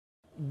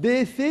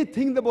They say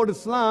things about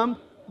Islam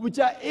which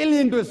are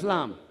alien to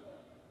Islam.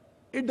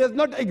 It does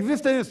not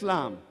exist in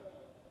Islam.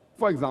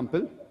 For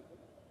example,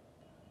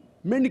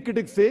 many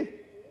critics say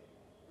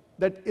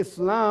that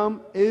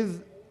Islam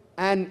is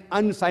an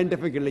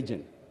unscientific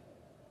religion.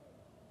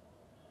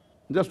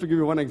 Just to give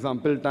you one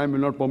example, time will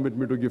not permit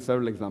me to give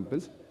several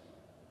examples.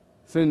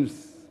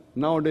 Since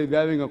nowadays we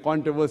are having a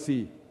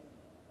controversy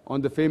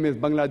on the famous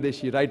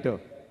Bangladeshi writer,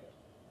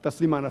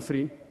 Taslima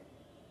Nasreen,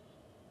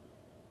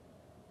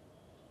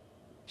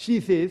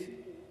 she says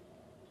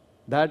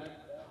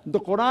that the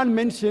Quran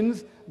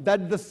mentions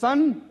that the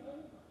sun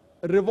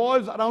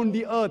revolves around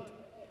the earth.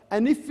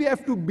 And if we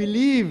have to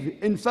believe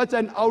in such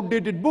an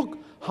outdated book,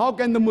 how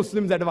can the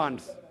Muslims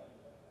advance?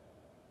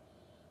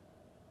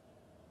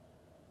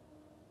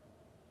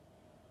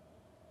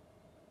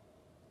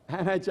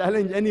 And I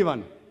challenge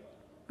anyone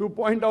to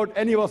point out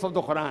any verse of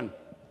the Quran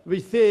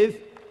which says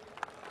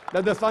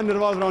that the sun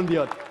revolves around the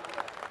earth.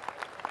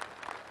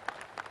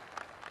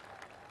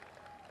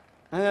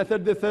 And I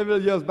said this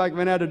several years back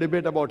when I had a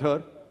debate about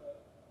her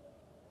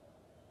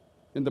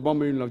in the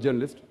Bombay Union of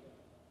Journalists.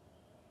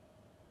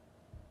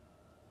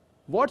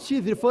 What she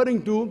is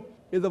referring to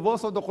is a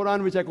verse of the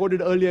Quran which I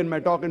quoted earlier in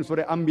my talk in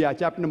Surah Anbiya,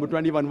 chapter number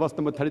 21, verse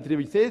number 33,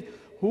 which says,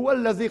 Huwa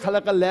allazi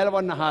khalaqa al-layla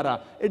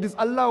wan-nahara. It is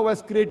Allah who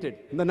has created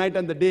the night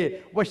and the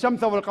day.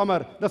 Wash-shamsa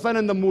wal-qamar, the sun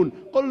and the moon.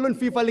 Kullun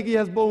fi falaki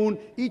yasbahun,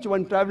 each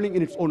one traveling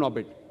in its own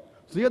orbit.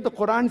 So here the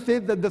Quran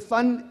says that the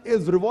sun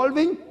is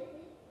revolving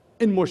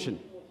in motion.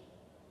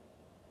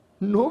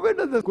 Nowhere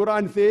does the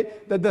Quran say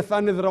that the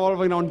sun is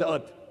revolving around the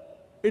earth.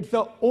 It's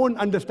her own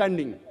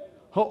understanding,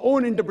 her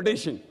own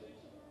interpretation.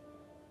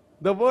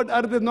 The word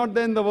earth is not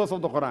there in the verse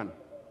of the Quran.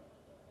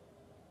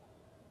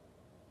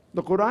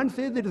 The Quran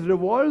says it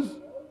revolves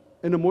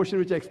in a motion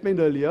which I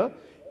explained earlier.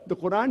 The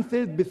Quran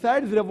says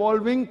besides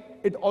revolving,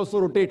 it also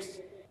rotates.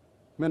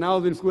 When I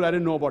was in school, I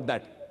didn't know about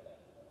that.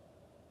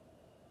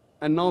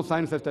 And now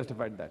science has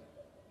testified that.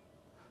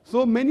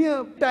 So many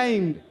a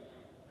time,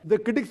 the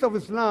critics of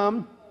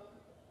Islam,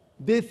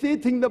 they say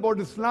things about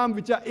Islam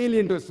which are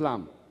alien to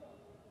Islam.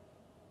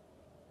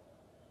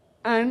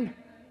 And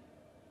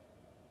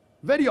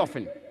very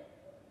often,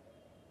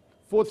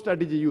 fourth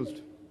strategy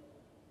used.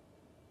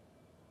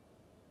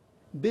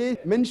 They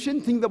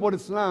mention things about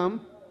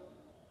Islam,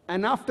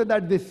 and after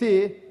that they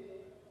say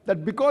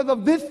that because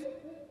of this,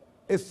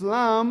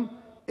 Islam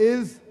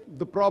is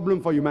the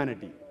problem for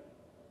humanity.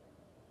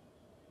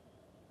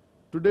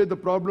 Today the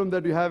problem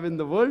that we have in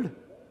the world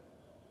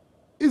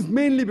is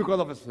mainly because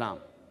of Islam.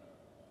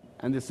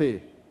 And they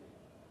say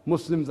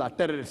Muslims are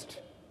terrorists,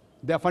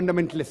 they are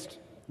fundamentalists,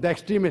 they are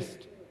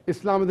extremists,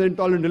 Islam is an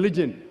intolerant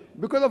religion.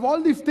 Because of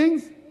all these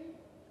things,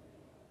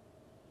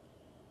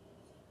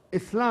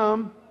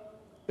 Islam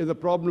is a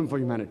problem for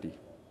humanity.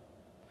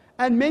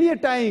 And many a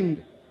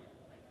time,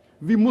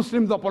 we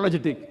Muslims are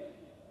apologetic,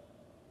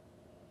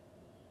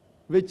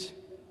 which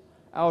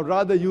I would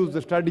rather use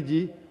the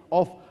strategy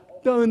of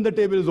turn the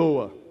tables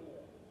over.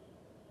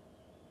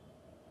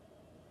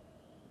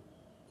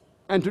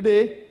 And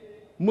today,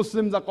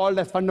 Muslims are called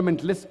as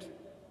fundamentalists.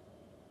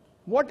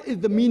 What is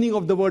the meaning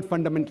of the word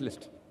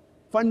fundamentalist?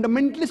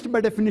 Fundamentalist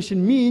by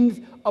definition means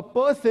a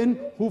person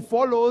who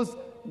follows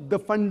the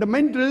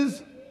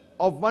fundamentals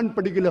of one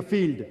particular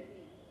field.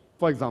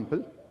 For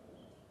example,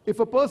 if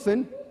a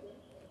person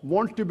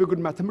wants to be a good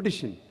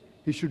mathematician,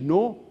 he should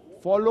know,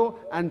 follow,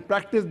 and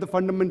practice the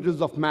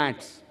fundamentals of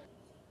maths.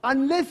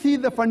 Unless he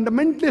is a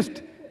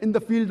fundamentalist in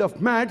the field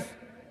of maths,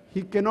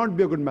 he cannot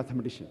be a good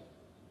mathematician.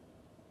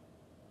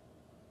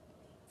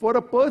 For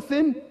a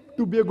person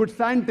to be a good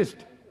scientist,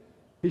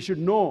 he should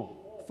know,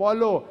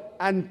 follow,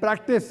 and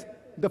practice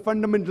the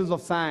fundamentals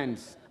of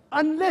science.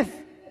 Unless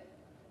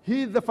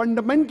he is a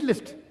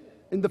fundamentalist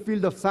in the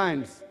field of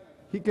science,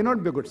 he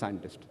cannot be a good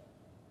scientist.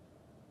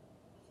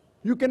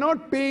 You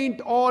cannot paint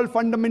all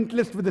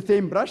fundamentalists with the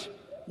same brush,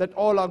 that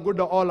all are good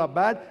or all are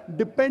bad.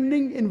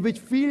 Depending in which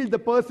field the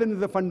person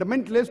is a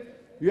fundamentalist,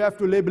 you have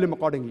to label him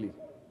accordingly.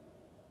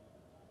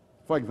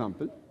 For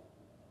example,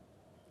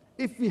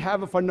 if we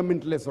have a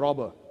fundamentalist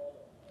robber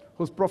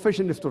whose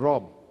profession is to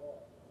rob,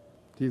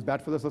 he is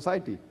bad for the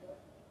society.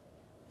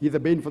 He is a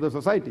bane for the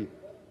society.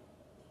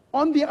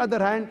 On the other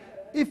hand,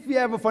 if we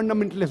have a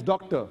fundamentalist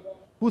doctor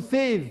who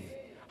saves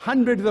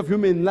hundreds of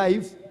human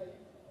lives,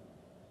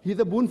 he is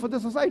a boon for the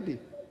society.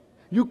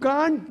 You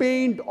can't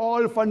paint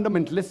all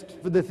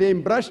fundamentalists with the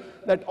same brush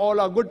that all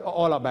are good or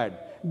all are bad.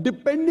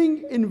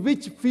 Depending in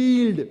which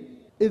field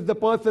is the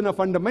person a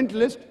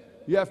fundamentalist,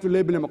 you have to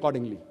label him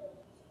accordingly.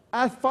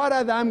 As far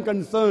as I am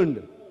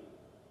concerned,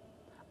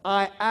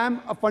 I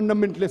am a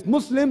fundamentalist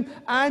Muslim,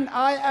 and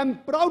I am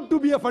proud to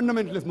be a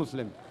fundamentalist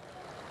Muslim.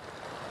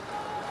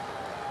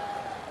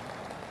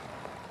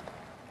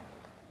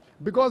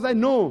 Because I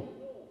know,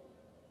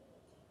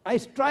 I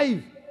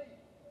strive,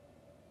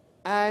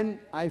 and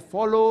I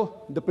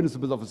follow the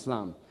principles of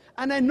Islam.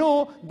 And I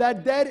know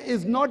that there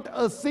is not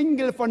a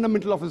single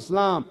fundamental of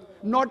Islam,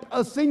 not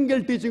a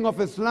single teaching of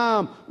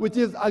Islam which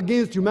is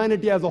against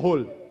humanity as a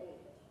whole.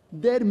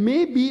 There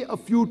may be a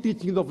few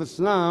teachings of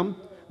Islam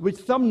which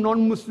some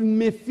non-Muslims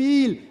may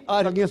feel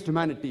are against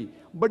humanity.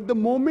 But the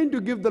moment you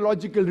give the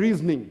logical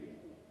reasoning,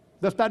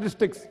 the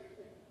statistics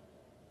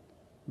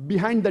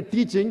behind the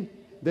teaching,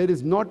 there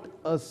is not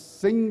a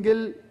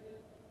single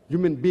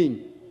human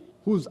being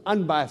who's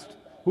unbiased,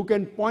 who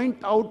can point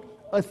out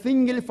a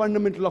single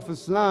fundamental of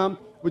Islam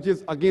which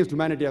is against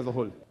humanity as a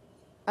whole.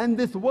 And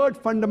this word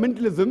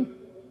fundamentalism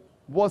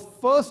was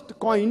first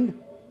coined,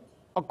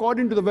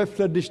 according to the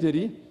Webster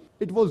Dictionary.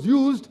 It was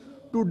used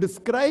to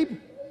describe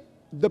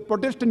the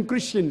Protestant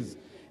Christians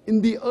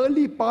in the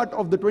early part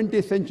of the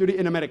 20th century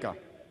in America.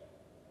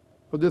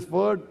 So this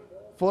word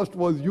first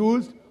was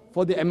used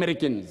for the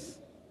Americans,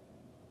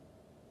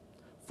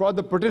 for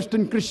the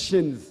Protestant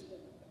Christians,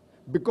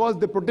 because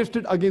they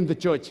protested against the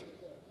church.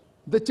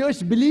 The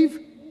church believed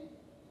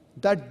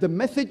that the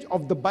message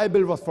of the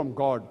Bible was from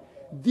God.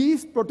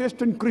 These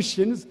Protestant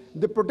Christians,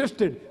 they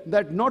protested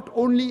that not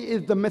only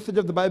is the message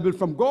of the Bible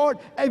from God,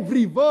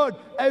 every word,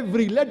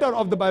 every letter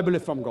of the Bible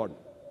is from God.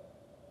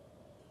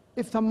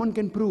 If someone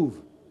can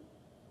prove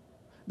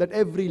that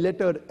every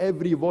letter,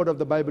 every word of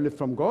the Bible is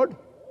from God,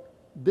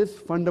 this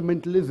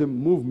fundamentalism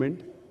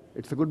movement,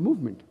 it's a good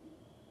movement.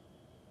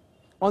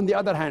 On the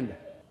other hand,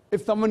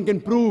 if someone can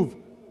prove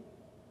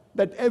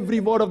that every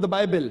word of the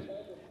Bible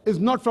is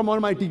not from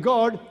Almighty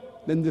God,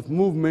 then this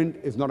movement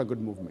is not a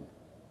good movement.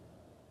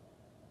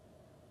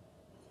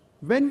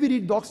 When we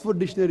read the Oxford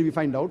Dictionary, we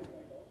find out,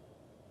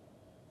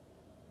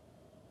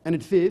 and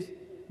it says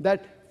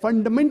that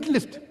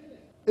fundamentalist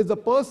is a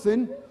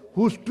person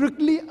who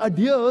strictly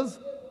adheres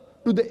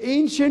to the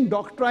ancient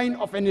doctrine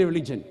of any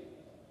religion.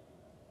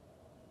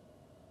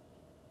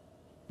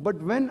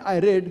 But when I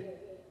read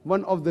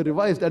one of the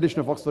revised edition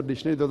of Oxford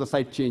Dictionary, there was a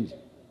slight change.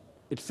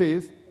 It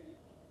says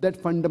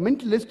that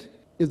fundamentalist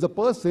is a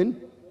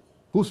person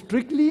who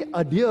strictly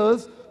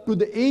adheres to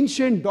the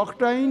ancient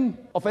doctrine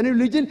of any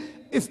religion,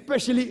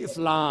 especially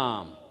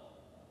Islam.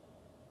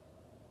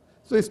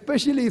 So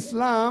especially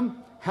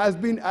Islam has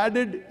been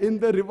added in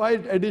the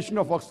revised edition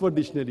of Oxford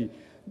Dictionary.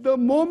 The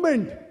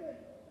moment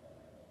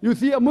you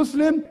see a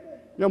Muslim,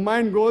 your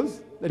mind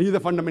goes that he's a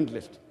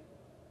fundamentalist.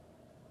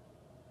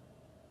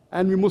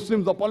 And we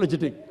Muslims are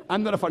apologetic.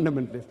 I'm not a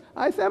fundamentalist.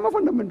 I say I'm a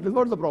fundamentalist.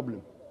 What's the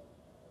problem?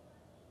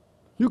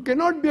 You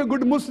cannot be a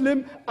good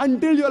Muslim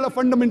until you're a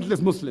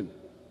fundamentalist Muslim.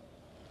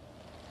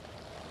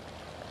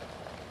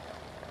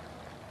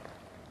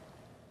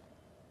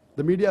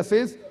 The media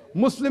says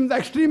Muslims are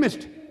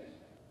extremists.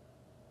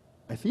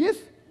 I say, yes,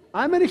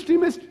 I'm an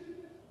extremist.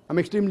 I'm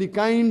extremely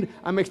kind,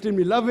 I'm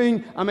extremely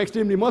loving, I'm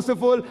extremely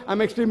merciful,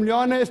 I'm extremely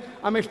honest,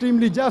 I'm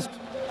extremely just.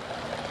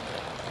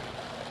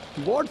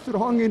 What's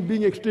wrong in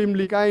being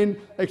extremely kind,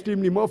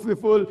 extremely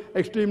merciful,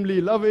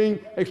 extremely loving,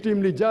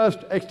 extremely just,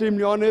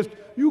 extremely honest?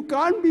 You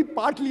can't be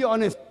partly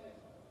honest.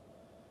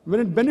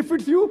 When it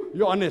benefits you,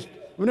 you're honest.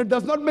 When it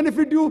does not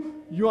benefit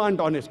you, you aren't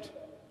honest.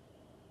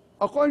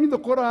 According to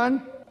the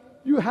Quran,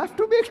 you have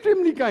to be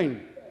extremely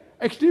kind,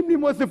 extremely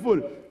merciful.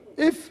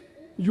 If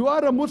you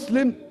are a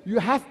Muslim, you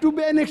have to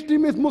be an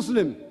extremist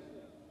Muslim.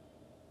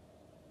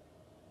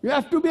 You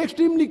have to be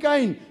extremely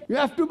kind. You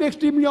have to be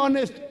extremely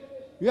honest.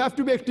 You have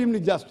to be extremely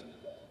just.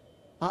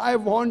 I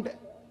want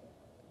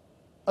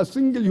a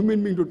single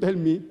human being to tell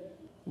me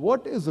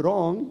what is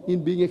wrong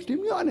in being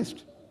extremely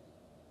honest.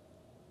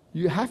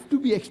 You have to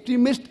be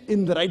extremist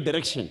in the right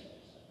direction.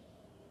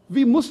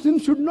 We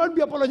Muslims should not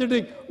be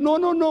apologetic. No,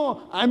 no,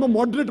 no, I'm a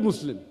moderate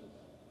Muslim.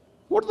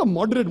 What's a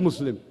moderate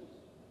Muslim?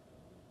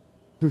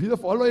 Do you either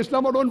follow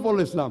Islam or don't follow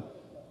Islam?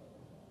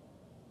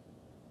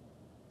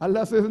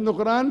 Allah says in the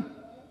Quran,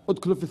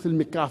 "Udkhulu fi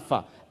silmi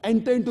kaffa."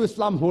 Enter into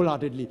Islam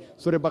wholeheartedly.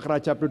 Surah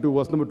Baqarah chapter 2,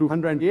 verse number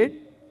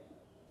 208.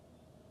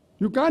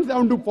 You can't say I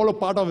want to follow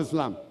part of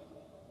Islam.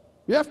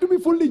 You have to be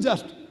fully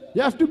just.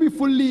 You have to be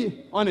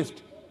fully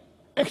honest.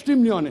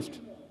 Extremely honest.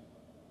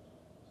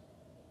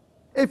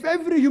 If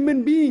every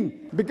human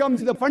being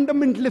becomes the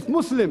fundamentalist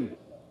Muslim,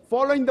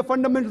 following the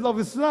fundamentals of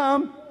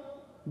Islam,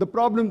 the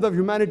problems of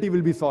humanity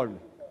will be solved.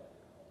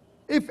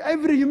 If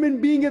every human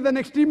being is an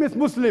extremist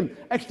Muslim,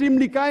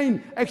 extremely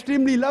kind,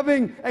 extremely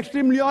loving,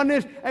 extremely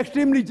honest,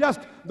 extremely just,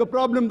 the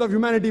problems of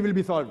humanity will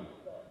be solved.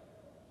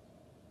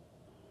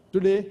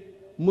 Today,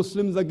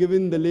 Muslims are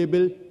given the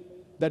label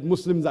that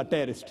Muslims are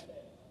terrorists.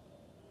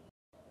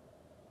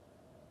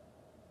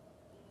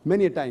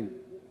 Many a time,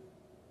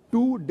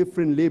 two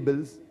different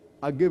labels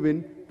are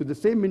given to the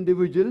same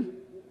individual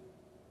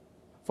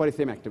for the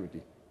same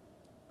activity.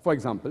 For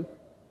example,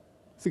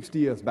 60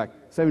 years back,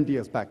 70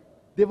 years back,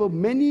 there were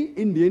many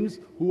Indians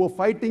who were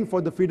fighting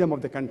for the freedom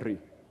of the country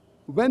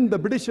when the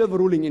Britishers were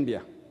ruling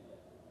India.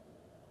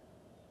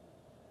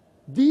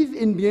 These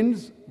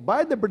Indians,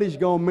 by the British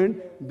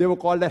government, they were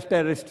called as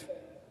terrorists.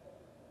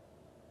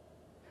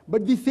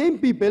 But the same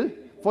people,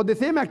 for the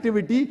same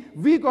activity,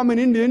 we common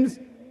Indians,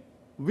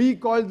 we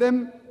call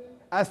them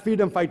as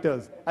freedom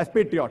fighters, as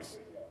patriots.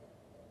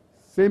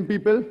 Same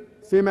people,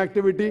 same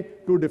activity,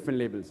 two different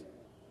labels.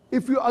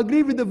 If you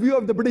agree with the view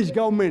of the British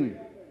government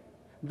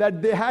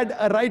that they had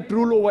a right to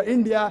rule over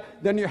India,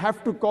 then you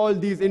have to call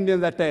these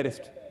Indians as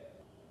terrorists.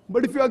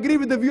 But if you agree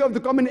with the view of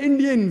the common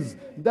Indians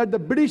that the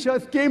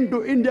Britishers came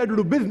to India to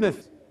do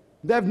business,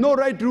 they have no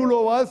right to rule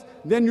over us,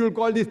 then you will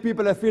call these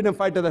people as freedom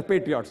fighters, as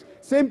patriots.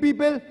 Same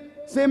people,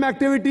 same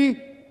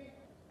activity,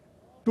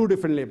 two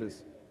different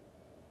labels.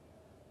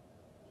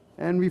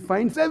 And we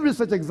find several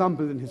such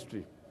examples in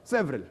history.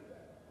 Several.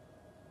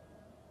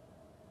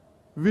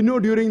 We know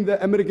during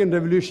the American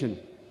Revolution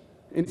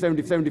in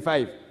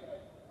 1775,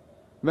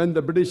 when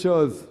the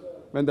Britishers,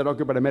 when they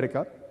occupied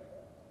America,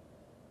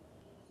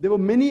 there were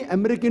many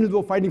Americans who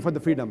were fighting for the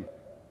freedom.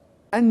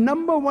 And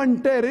number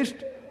one terrorist,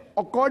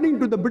 according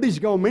to the British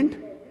government,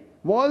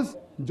 was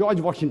George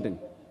Washington.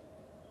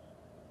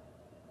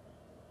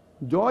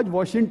 George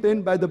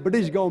Washington, by the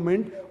British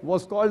government,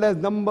 was called as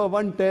number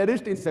one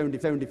terrorist in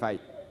 1775.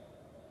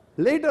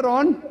 Later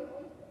on,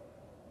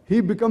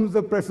 he becomes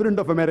the President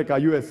of America,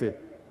 USA.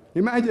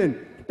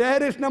 Imagine,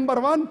 terrorist number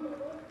one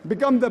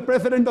becomes the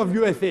President of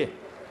USA.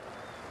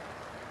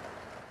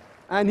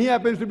 And he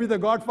happens to be the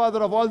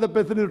godfather of all the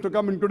presidents to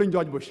come, including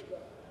George Bush.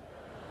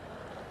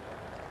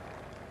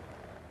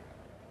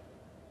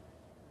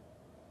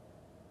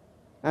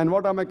 And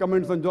what are my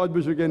comments on George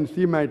Bush? You can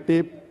see my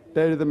tape,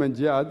 Terrorism and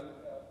Jihad,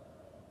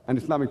 an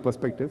Islamic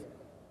Perspective.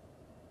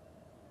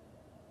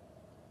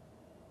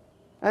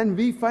 And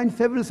we find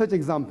several such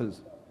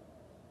examples.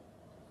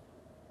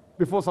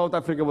 Before South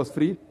Africa was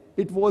free,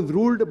 it was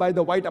ruled by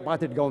the white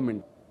apartheid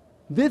government.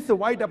 This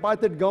white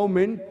apartheid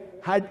government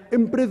had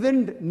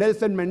imprisoned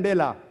Nelson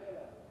Mandela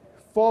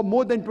for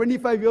more than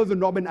 25 years in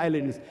Robben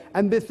Islands.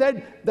 And they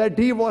said that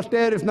he was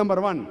terrorist number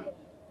one.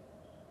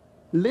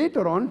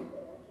 Later on,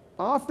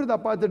 after the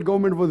apartheid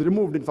government was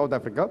removed in South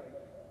Africa,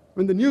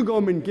 when the new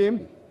government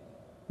came,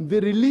 they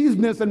released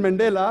Nelson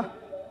Mandela,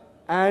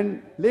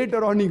 and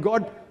later on he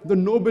got the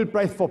Nobel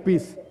Prize for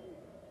Peace.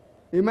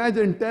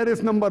 Imagine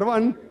terrorist number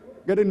one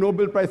getting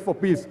Nobel Prize for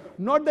Peace.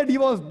 Not that he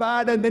was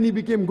bad and then he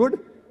became good.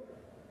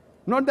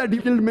 Not that he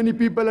killed many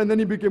people and then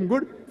he became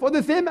good. For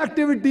the same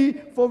activity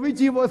for which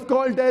he was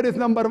called terrorist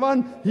number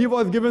one, he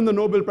was given the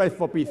Nobel Prize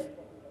for Peace.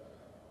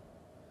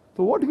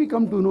 So what we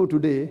come to know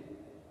today,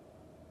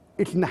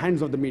 it's in the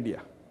hands of the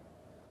media.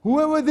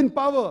 Whoever is in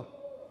power,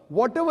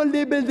 whatever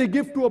label they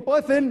give to a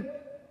person,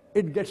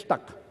 it gets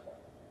stuck.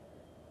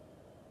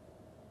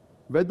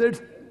 Whether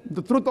it's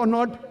the truth or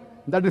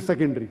not, that is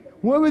secondary.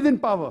 Whoever is in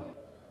power,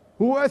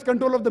 who has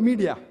control of the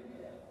media,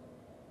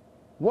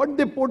 what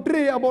they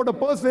portray about a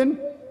person,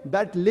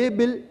 that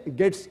label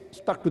gets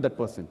stuck to that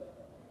person.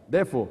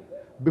 Therefore,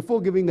 before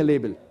giving a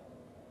label,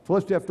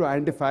 first you have to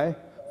identify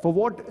for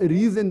what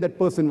reason that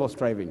person was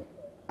striving,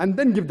 and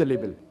then give the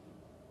label.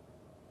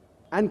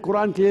 And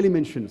Quran clearly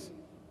mentions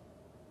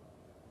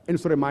in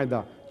Surah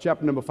Maida,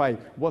 chapter number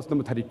 5, verse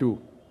number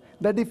 32,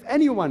 that if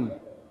anyone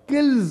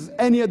kills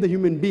any other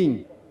human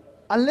being,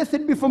 unless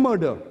it be for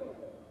murder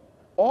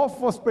or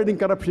for spreading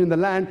corruption in the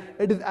land,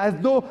 it is as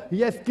though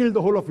he has killed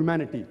the whole of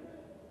humanity.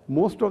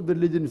 Most of the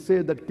religions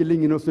say that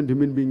killing innocent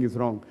human being is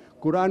wrong.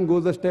 Quran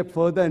goes a step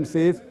further and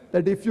says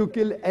that if you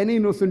kill any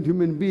innocent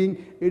human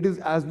being, it is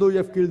as though you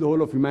have killed the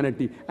whole of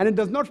humanity. And it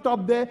does not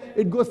stop there.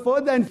 It goes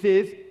further and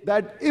says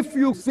that if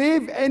you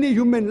save any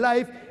human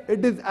life,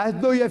 it is as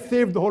though you have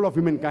saved the whole of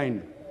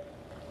humankind.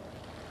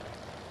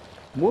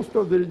 Most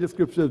of the religious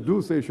scriptures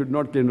do say you should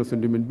not kill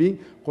innocent human being.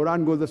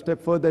 Quran goes a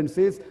step further and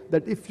says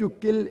that if you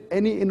kill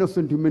any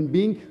innocent human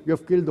being, you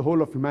have killed the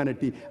whole of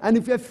humanity. And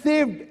if you have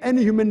saved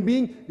any human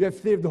being, you have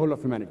saved the whole of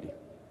humanity.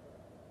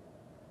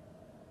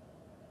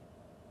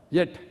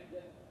 Yet,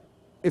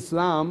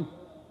 Islam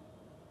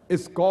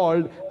is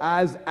called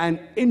as an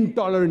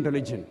intolerant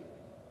religion.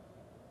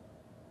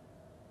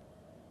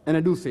 And I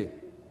do say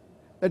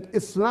that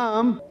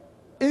Islam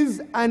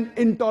is an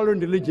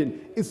intolerant religion.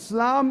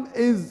 Islam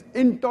is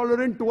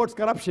intolerant towards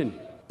corruption.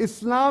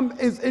 Islam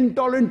is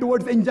intolerant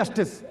towards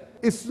injustice.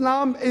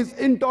 Islam is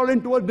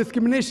intolerant towards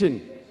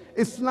discrimination.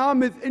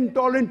 Islam is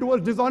intolerant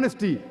towards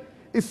dishonesty.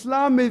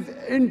 Islam is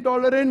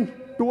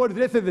intolerant towards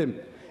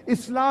racism.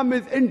 Islam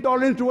is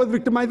intolerant towards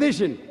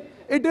victimization.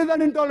 It is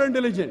an intolerant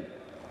religion.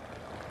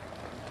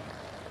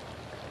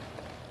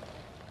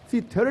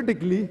 See,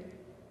 theoretically,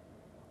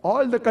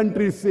 all the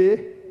countries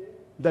say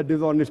that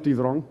dishonesty is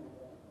wrong.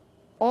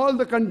 All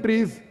the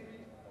countries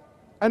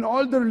and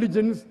all the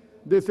religions,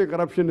 they say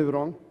corruption is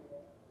wrong.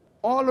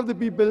 All of the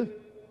people,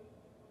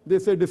 they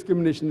say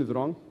discrimination is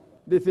wrong.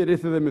 They say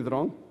racism is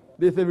wrong.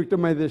 They say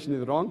victimization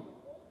is wrong.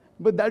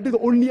 But that is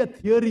only a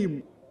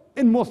theory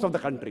in most of the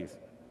countries.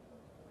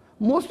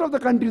 Most of the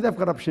countries have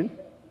corruption.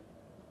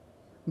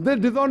 There's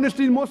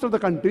dishonesty in most of the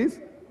countries.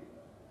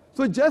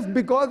 So just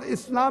because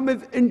Islam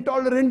is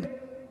intolerant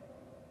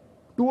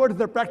towards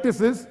the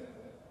practices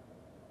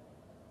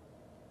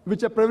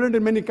which are prevalent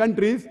in many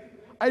countries,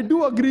 I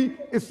do agree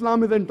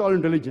Islam is an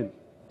intolerant religion.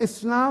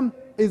 Islam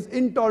is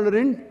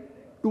intolerant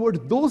towards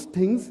those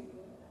things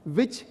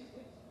which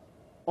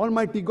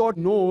Almighty God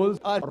knows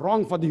are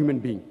wrong for the human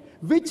being,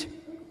 which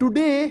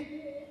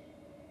today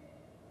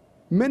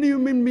many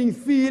human beings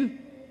feel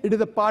it is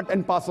a part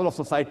and parcel of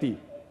society.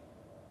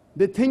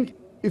 They think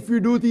if you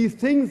do these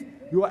things,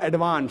 you are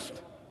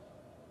advanced.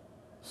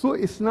 So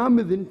Islam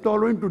is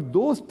intolerant to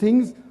those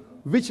things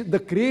which the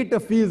Creator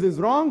feels is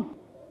wrong,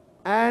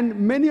 and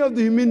many of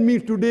the human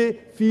beings today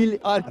feel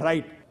are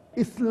right.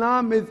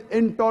 Islam is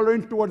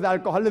intolerant towards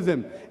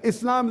alcoholism.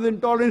 Islam is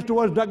intolerant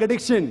towards drug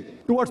addiction,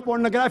 towards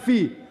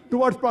pornography,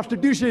 towards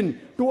prostitution,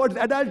 towards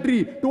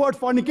adultery, towards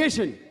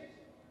fornication.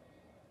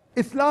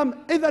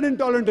 Islam is an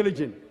intolerant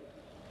religion.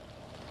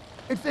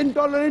 It's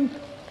intolerant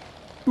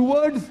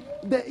towards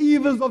the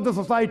evils of the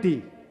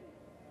society.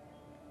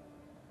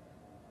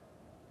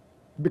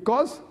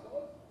 Because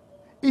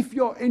if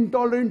you're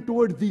intolerant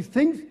towards these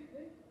things,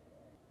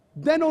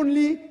 then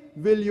only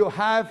will you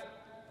have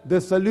the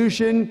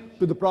solution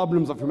to the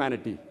problems of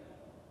humanity.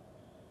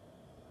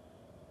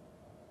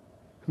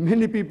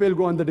 Many people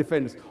go on the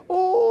defense.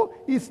 Oh,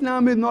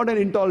 Islam is not an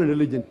intolerant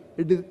religion.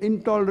 It is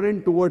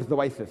intolerant towards the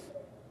vices,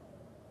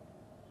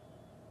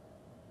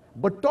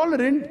 but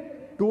tolerant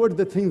towards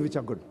the things which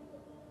are good.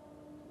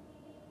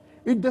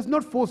 It does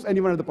not force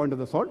anyone at the point of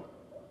the sword.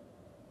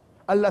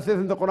 Allah says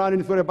in the Quran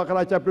in Surah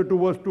Baqarah chapter 2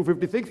 verse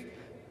 256,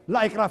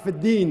 La ikrah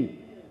fid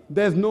deen,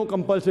 there is no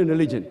compulsion in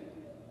religion.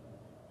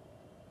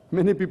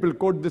 Many people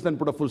quote this and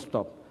put a full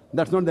stop.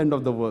 That's not the end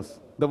of the verse.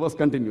 The verse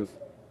continues.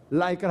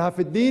 La ikrah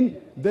fid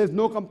deen, there is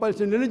no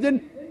compulsion in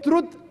religion.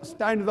 Truth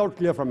stands out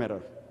clear from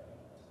error.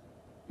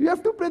 You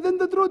have to present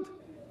the truth.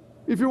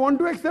 If you want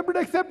to accept it,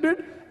 accept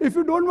it. If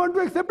you don't want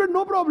to accept it,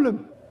 no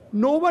problem.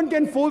 No one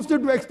can force you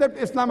to accept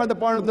Islam at the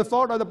point of the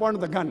sword or the point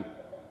of the gun.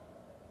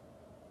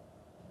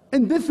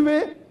 In this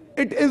way,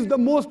 it is the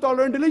most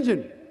tolerant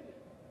religion.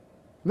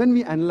 When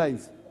we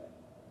analyze,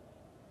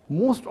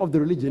 most of the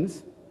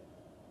religions,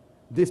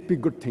 they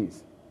speak good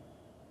things.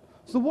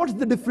 So what's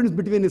the difference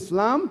between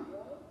Islam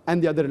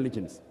and the other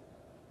religions?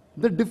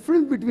 The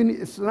difference between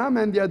Islam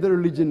and the other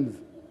religions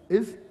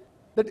is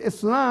that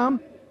Islam,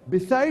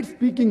 besides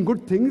speaking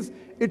good things,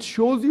 it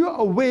shows you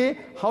a way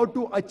how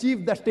to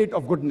achieve the state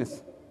of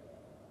goodness.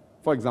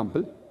 For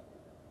example,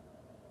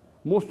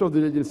 most of the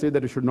religions say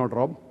that you should not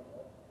rob.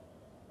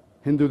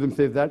 Hinduism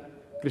says that,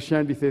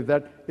 Christianity says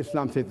that,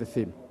 Islam says the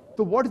same.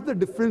 So what is the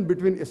difference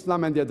between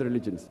Islam and the other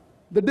religions?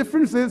 The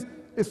difference is,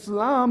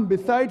 Islam,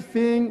 besides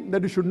saying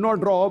that you should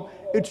not rob,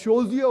 it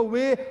shows you a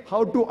way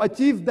how to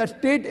achieve that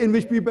state in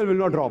which people will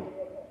not rob.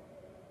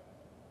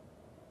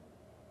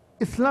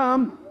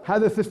 Islam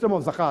has a system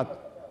of zakat.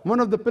 One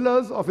of the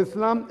pillars of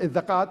Islam is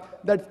zakat,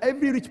 that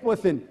every rich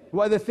person who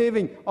has a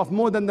saving of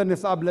more than the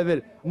nisab level,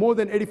 more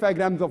than 85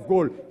 grams of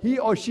gold, he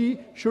or she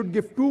should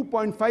give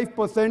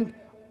 2.5%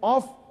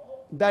 of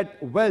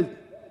that wealth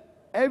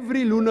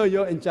every lunar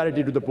year in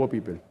charity to the poor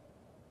people.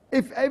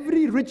 If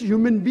every rich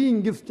human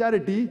being gives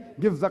charity,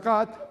 gives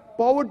zakat,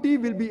 poverty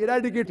will be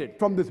eradicated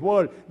from this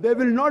world. There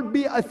will not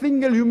be a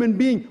single human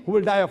being who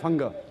will die of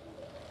hunger.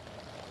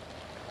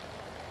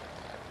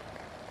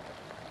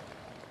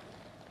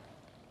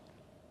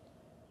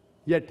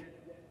 Yet,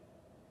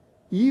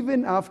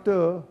 even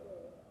after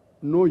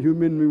no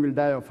human being will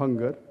die of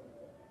hunger,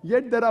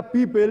 yet there are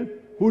people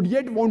who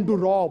yet want to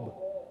rob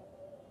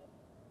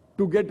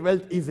to get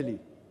wealth easily,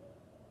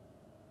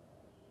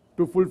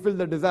 to fulfill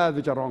the desires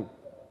which are wrong.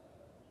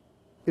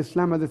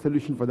 Islam has a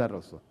solution for that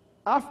also.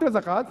 After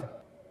zakat,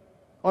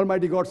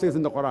 Almighty God says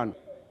in the Quran,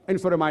 in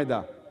Surah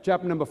Ma'idah,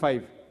 chapter number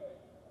 5,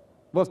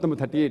 verse number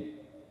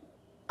 38,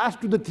 as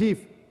to the thief,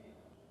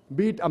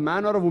 be it a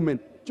man or a woman,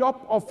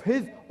 chop off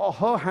his or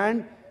her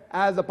hand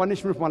as a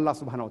punishment from Allah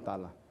subhanahu wa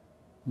ta'ala.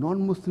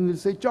 Non-Muslims will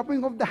say,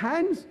 chopping off the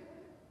hands?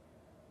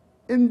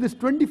 In this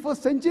 21st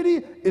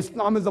century,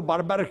 Islam is a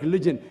barbaric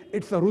religion.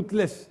 It's a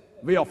ruthless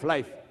way of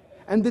life.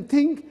 And they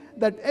think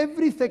that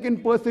every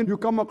second person you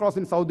come across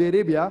in Saudi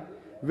Arabia,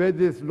 where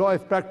this law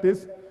is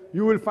practiced,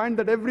 you will find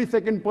that every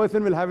second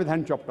person will have his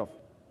hand chopped off.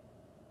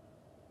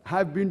 I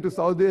have been to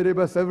Saudi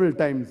Arabia several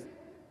times,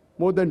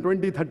 more than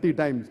 20, 30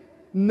 times.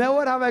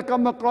 Never have I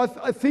come across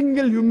a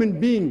single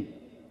human being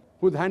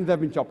whose hands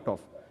have been chopped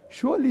off.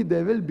 Surely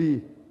there will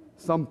be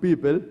some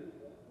people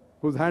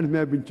whose hands may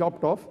have been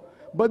chopped off,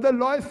 but the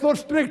law is so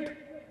strict,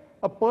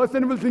 a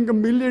person will think a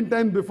million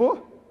times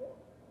before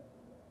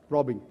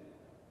robbing.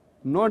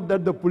 Not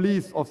that the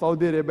police of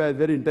Saudi Arabia is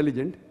very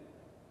intelligent,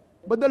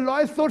 but the law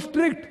is so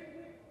strict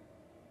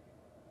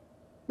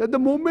that the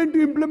moment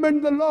you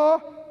implement the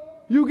law,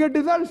 you get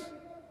results.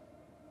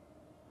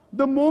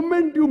 The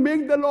moment you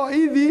make the law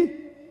easy,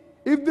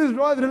 if this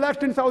law is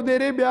relaxed in Saudi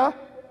Arabia,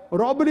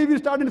 robbery will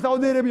start in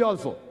Saudi Arabia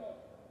also.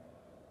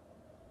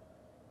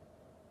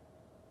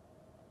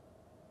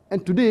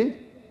 And today,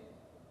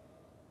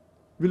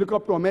 we look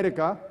up to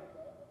America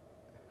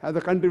as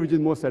a country which is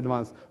most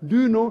advanced.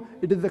 Do you know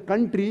it is the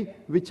country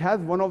which has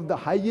one of the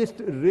highest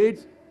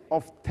rates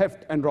of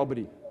theft and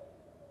robbery?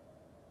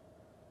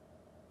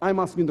 I'm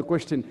asking the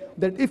question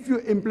that if you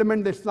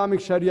implement the Islamic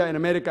Sharia in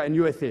America and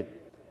USA,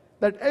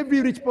 that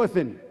every rich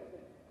person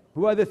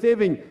who has a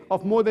saving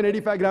of more than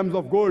 85 grams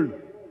of gold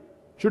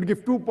should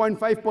give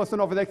 2.5%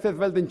 of his excess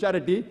wealth in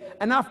charity,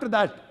 and after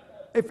that,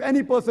 if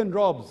any person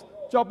robs,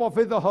 chop off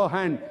his or her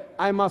hand,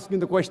 I'm asking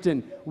the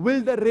question,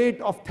 will the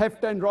rate of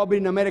theft and robbery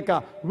in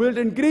America, will it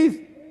increase?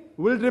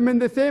 Will it remain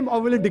the same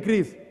or will it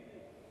decrease?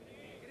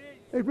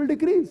 it will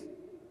decrease.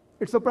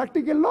 It's a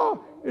practical law.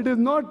 It is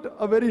not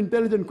a very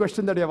intelligent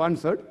question that you have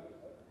answered.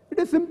 It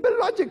is simple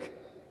logic.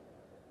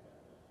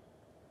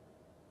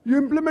 You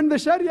implement the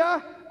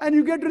Sharia and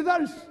you get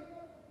results.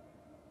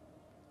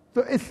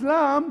 So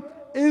Islam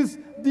is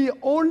the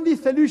only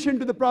solution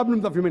to the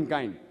problems of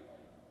humankind.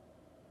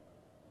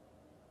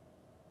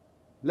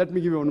 Let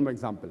me give you one more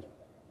example.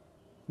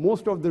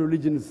 Most of the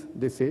religions,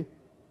 they say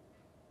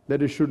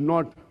that it should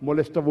not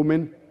molest a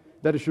woman,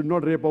 that it should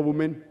not rape a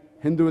woman.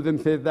 Hinduism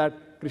says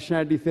that,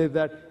 Christianity says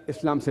that,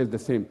 Islam says the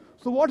same.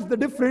 So what's the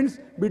difference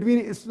between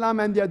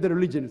Islam and the other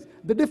religions?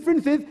 The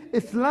difference is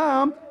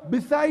Islam,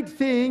 besides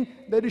saying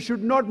that it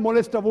should not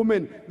molest a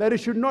woman, that it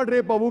should not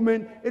rape a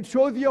woman, it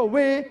shows you a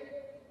way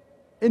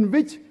in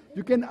which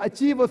you can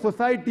achieve a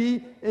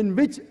society in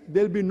which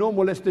there will be no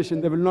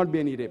molestation, there will not be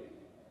any rape.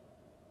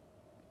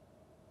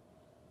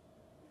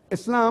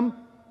 Islam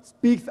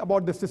speaks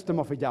about the system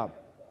of hijab.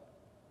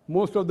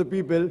 Most of the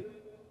people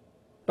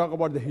talk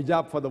about the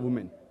hijab for the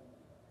woman.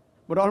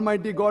 But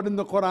Almighty God in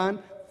the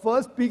Quran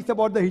first speaks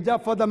about the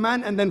hijab for the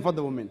man and then for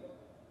the woman.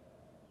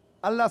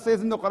 Allah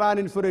says in the Quran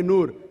in Surah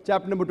Nur,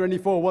 chapter number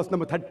 24, verse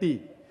number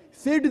 30,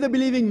 say to the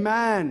believing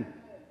man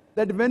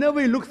that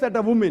whenever he looks at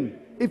a woman,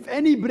 if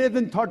any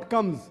brazen thought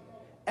comes,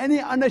 any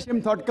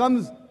unashamed thought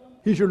comes,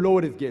 he should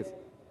lower his gaze.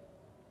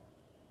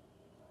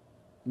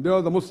 There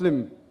was a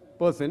Muslim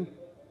person,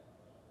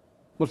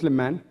 Muslim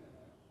man,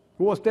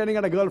 who was staring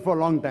at a girl for a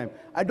long time.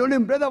 I told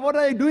him, brother, what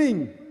are you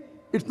doing?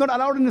 It's not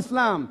allowed in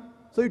Islam.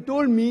 So he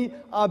told me,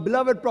 our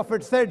beloved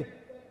Prophet said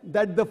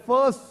that the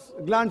first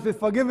glance is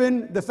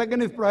forgiven, the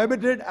second is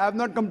prohibited. I have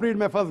not completed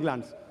my first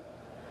glance.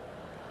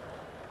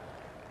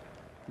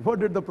 What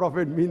did the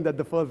Prophet mean that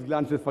the first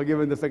glance is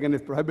forgiven, the second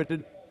is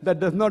prohibited?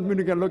 That does not mean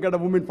you can look at a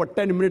woman for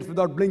 10 minutes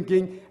without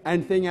blinking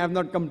and saying, I have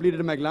not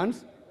completed my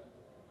glance.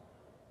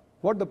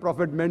 What the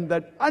Prophet meant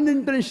that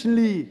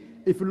unintentionally,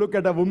 if you look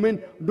at a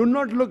woman, do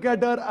not look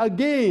at her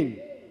again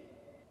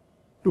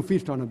to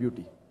feast on her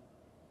beauty.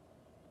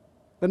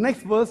 The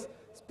next verse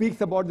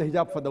speaks about the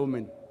hijab for the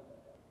woman.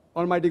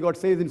 Almighty God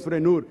says in Surah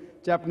Nur,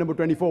 chapter number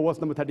 24, verse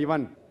number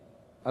 31,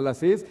 Allah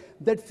says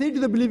that say to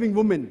the believing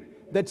woman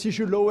that she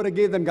should lower her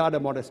gaze and guard her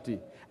modesty,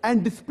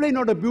 and display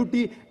not her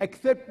beauty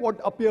except what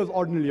appears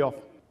ordinarily of,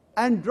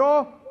 and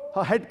draw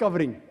her head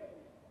covering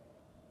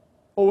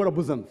over her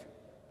bosoms,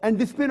 and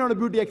display not her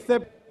beauty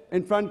except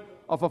in front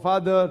of her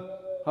father,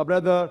 her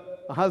brother,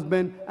 her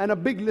husband, and a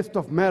big list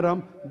of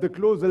mahram, the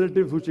close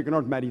relatives who she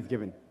cannot marry is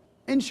given.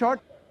 In short,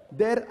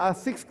 there are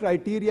 6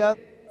 criteria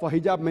for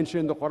hijab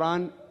mentioned in the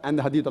Quran and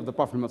the hadith of the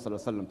Prophet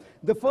ﷺ.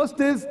 The first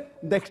is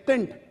the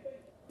extent.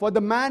 For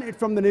the man, it's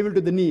from the navel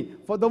to the knee.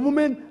 For the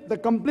woman, the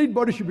complete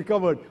body should be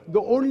covered. The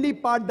only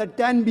part that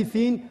can be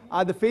seen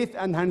are the face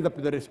and hands up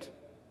to the wrist.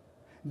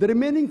 The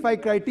remaining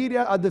 5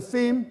 criteria are the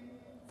same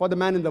for the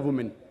man and the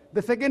woman.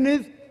 The second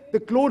is the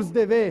clothes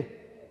they wear.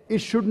 It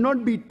should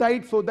not be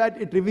tight so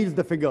that it reveals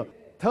the figure.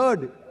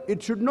 Third,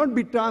 it should not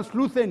be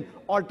translucent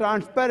or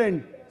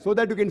transparent so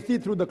that you can see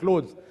through the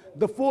clothes.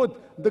 The fourth,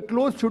 the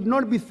clothes should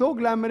not be so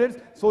glamorous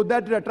so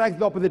that it attracts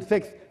the opposite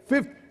sex.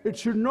 Fifth, it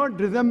should not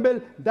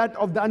resemble that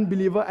of the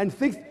unbeliever. And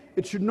sixth,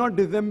 it should not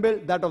resemble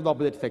that of the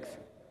opposite sex.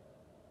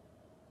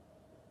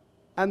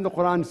 And the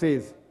Quran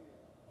says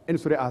in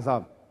Surah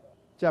Ahzab,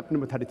 chapter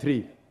number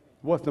 33,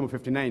 verse number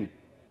 59,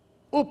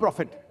 O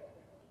Prophet,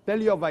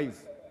 tell your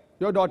wives,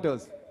 your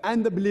daughters,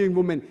 and the believing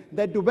women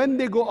that when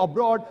they go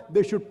abroad,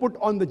 they should put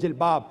on the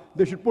jilbab,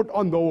 they should put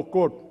on the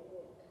overcoat,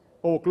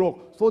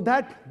 overcloak, so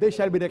that they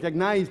shall be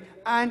recognized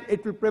and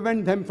it will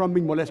prevent them from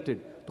being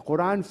molested. The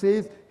Quran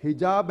says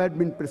hijab had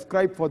been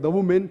prescribed for the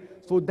women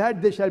so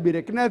that they shall be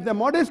recognized as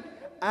modest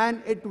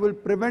and it will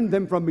prevent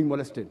them from being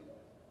molested.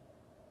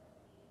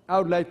 I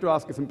would like to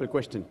ask a simple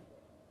question.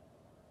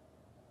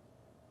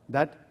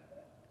 That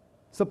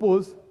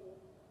suppose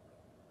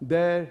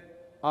there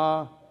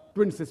are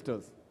twin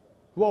sisters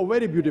who are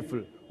very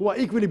beautiful, who are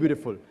equally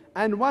beautiful,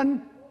 and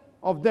one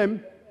of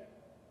them,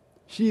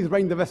 she is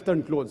wearing the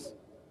Western clothes,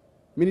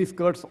 mini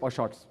skirts or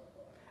shorts.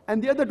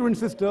 And the other twin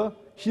sister,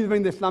 she is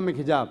wearing the Islamic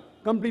hijab,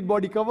 complete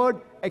body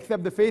covered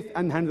except the face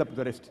and hands up to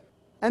the wrist.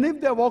 And if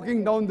they are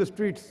walking down the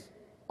streets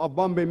of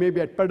Bombay, maybe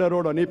at Pedder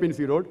Road or Nepean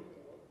Sea Road,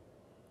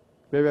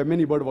 where we have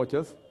many bird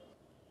watchers,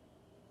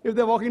 if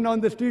they are walking down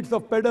the streets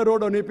of Pedder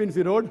Road or Nepean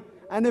Sea Road,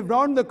 and if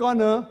round the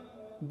corner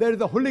there is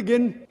a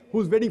hooligan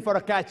who's waiting for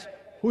a catch,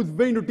 who's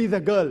going to tease a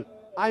girl,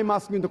 I'm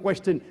asking the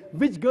question,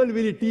 which girl will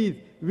he tease?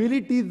 Will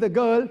he tease the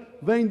girl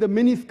wearing the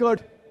mini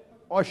skirt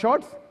or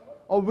shorts,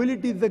 or will he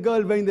tease the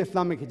girl wearing the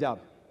Islamic hijab?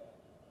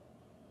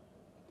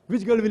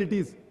 Which girl will he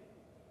tease?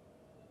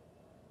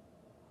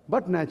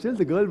 But natural,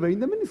 the girl wearing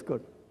the mini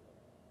skirt.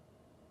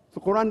 So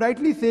Quran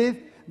rightly says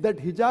that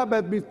hijab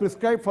has been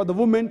prescribed for the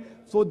women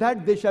so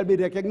that they shall be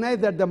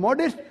recognized that they're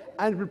modest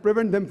and will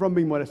prevent them from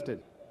being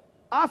molested.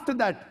 After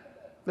that,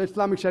 the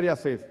Islamic Sharia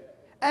says,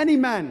 any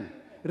man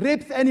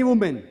rapes any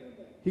woman,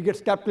 he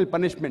gets capital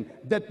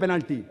punishment, death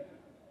penalty.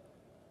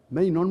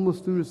 Many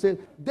non-Muslims will say,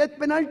 death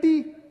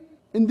penalty?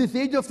 In this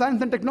age of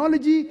science and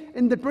technology,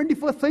 in the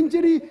 21st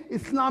century,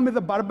 Islam is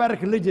a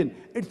barbaric religion.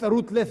 It's a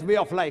ruthless way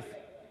of life.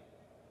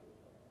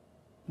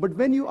 But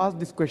when you ask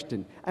this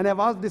question, and I've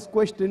asked this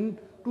question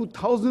to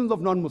thousands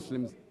of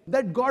non-Muslims,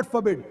 that God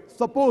forbid,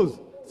 suppose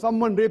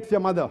someone rapes your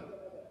mother,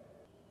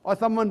 or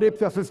someone rapes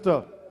your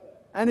sister,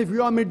 and if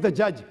you are made the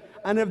judge,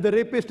 and if the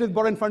rapist is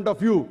brought in front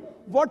of you,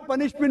 what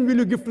punishment will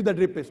you give to that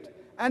rapist?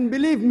 And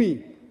believe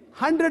me,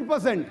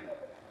 100%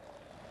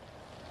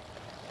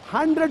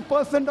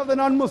 of the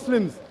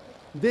non-Muslims,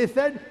 they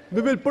said,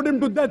 we will put him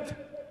to death.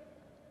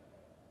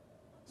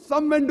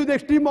 Some went to the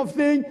extreme of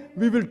saying,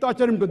 we will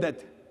torture him to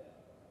death.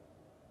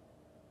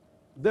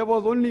 There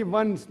was only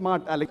one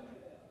smart Alex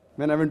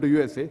when I went to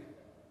USA.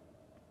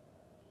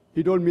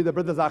 He told me, the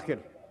brother Zakir,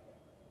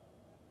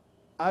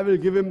 I will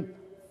give him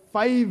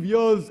 5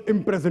 years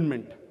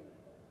imprisonment.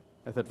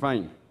 I said,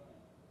 fine.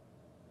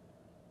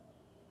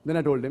 Then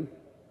I told him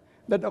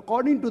that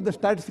according to the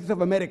statistics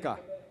of America,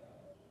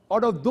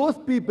 out of those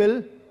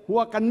people who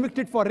are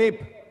convicted for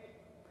rape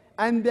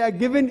and they are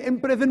given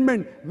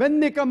imprisonment, when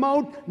they come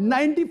out,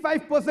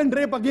 95%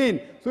 rape again.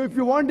 So if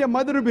you want your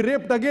mother to be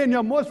raped again,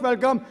 you're most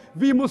welcome.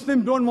 We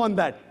Muslims don't want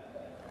that.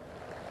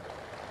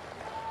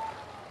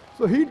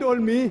 So he told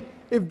me,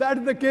 if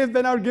that's the case,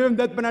 then I would give him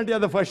death penalty as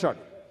the first shot.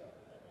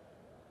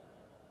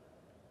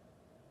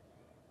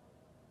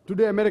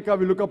 Today, America,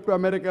 we look up to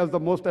America as the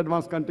most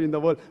advanced country in the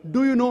world.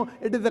 Do you know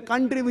it is a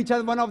country which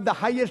has one of the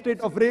highest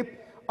rates of rape?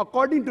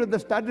 According to the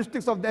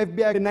statistics of the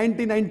FBI in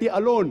 1990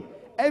 alone,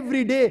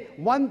 every day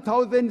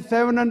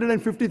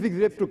 1,756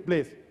 rapes took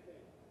place.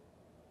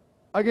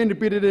 Again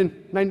repeated in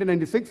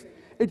 1996.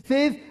 It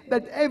says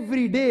that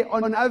every day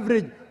on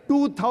average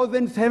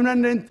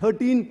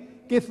 2,713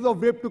 cases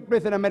of rape took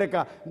place in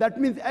America. That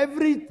means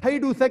every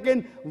 32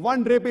 seconds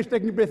one rape is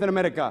taking place in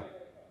America.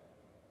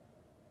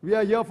 We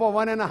are here for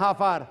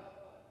 1.5 hours.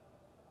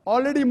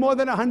 Already more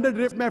than 100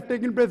 rapes may have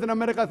taken place in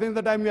America since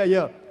the time we are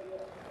here.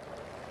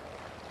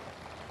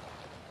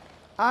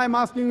 I am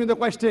asking you the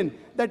question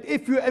that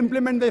if you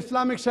implement the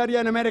Islamic Sharia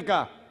in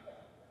America,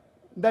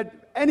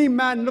 that any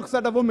man looks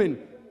at a woman,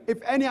 if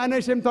any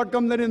unashamed thought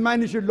comes in his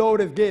mind, he should lower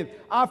his gaze.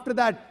 After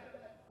that,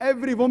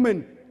 every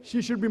woman,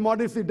 she should be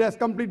modestly dressed,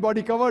 complete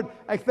body covered,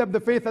 except the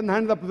face and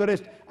hands up to the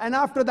wrist. And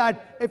after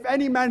that, if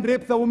any man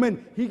rapes a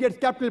woman, he gets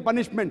capital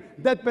punishment,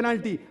 death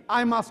penalty.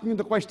 I'm asking you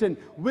the question,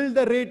 will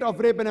the rate of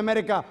rape in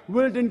America,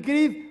 will it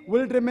increase,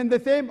 will it remain the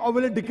same, or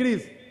will it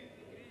decrease?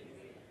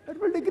 It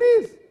will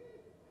decrease.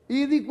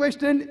 Easy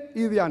question,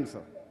 easy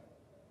answer.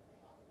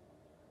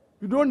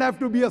 You don't have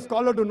to be a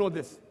scholar to know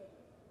this.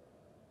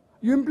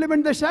 You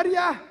implement the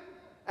Sharia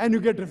and you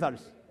get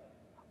results.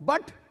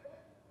 But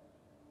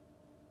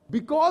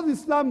because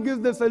Islam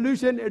gives the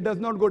solution, it does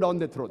not go down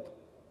the throat.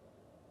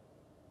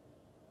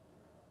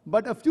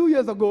 But a few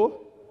years ago,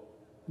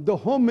 the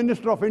Home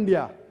Minister of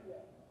India,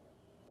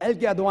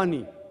 L.K.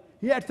 Advani,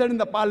 he had said in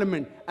the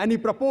parliament, and he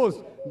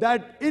proposed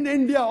that in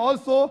India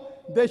also,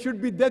 there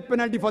should be death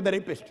penalty for the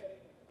rapist.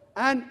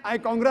 And I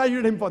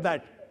congratulate him for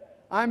that.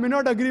 I may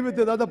not agree with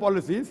his other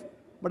policies,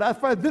 but as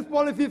far as this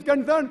policy is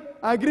concerned,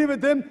 I agree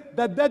with him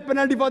that death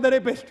penalty for the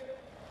rapist.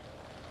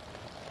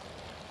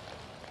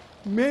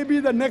 Maybe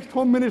the next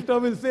Home Minister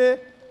will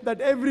say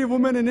that every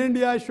woman in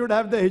India should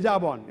have the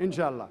hijab on,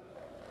 inshallah.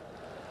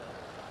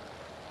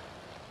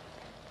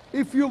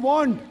 If you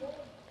want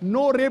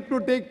no rape to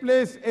take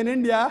place in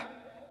India,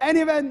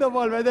 anywhere in the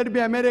world, whether it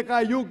be America,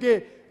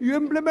 UK, you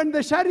implement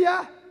the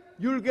Sharia,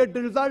 you'll get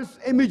the results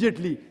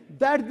immediately.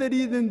 That's the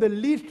reason the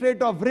least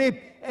rate of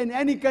rape in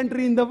any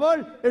country in the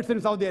world, it's in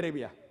Saudi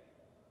Arabia.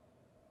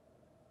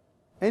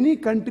 Any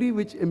country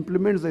which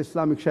implements the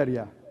Islamic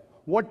Sharia,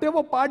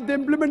 whatever part they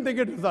implement, they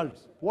get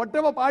results.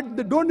 Whatever part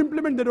they don't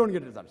implement, they don't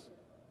get results.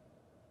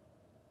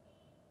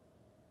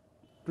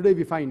 Today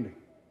we find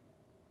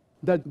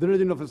that the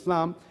religion of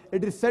Islam,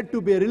 it is said to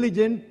be a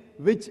religion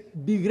which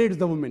degrades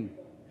the woman,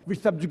 which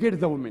subjugates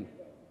the woman.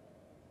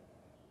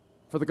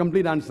 For the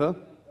complete answer,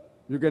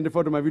 you can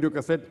refer to my video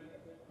cassette,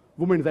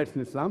 Women's Rights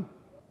in Islam.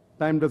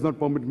 Time does not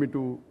permit me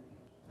to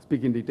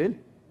speak in detail.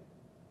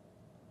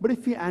 But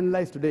if we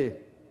analyze today,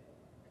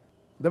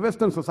 the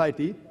Western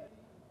society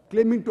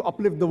claiming to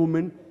uplift the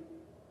woman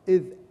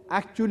is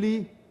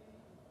actually,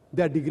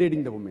 they are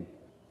degrading the woman.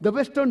 The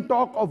Western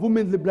talk of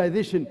women's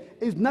liberalization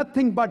is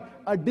nothing but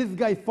a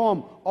disguised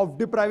form of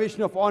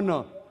deprivation of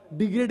honor,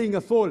 degrading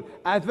a soul,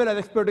 as well as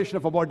exploitation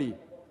of a body.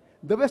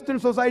 The Western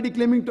society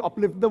claiming to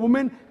uplift the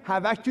woman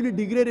have actually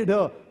degraded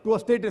her to a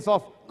status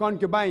of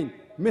concubine,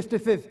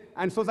 mistresses,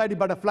 and society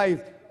butterflies,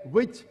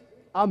 which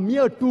are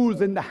mere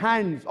tools in the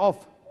hands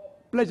of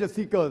pleasure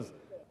seekers,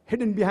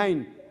 hidden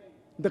behind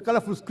the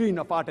colorful screen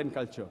of art and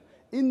culture.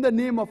 In the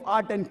name of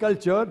art and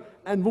culture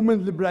and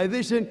women's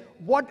liberalization,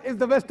 what is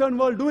the Western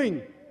world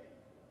doing?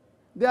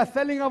 They are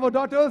selling our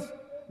daughters,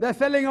 they are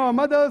selling our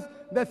mothers,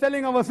 they are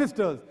selling our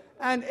sisters.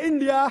 And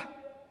India,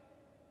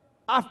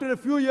 after a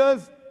few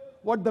years,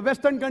 what the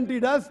Western country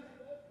does,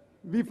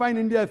 we find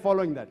India is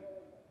following that.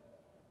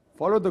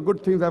 Follow the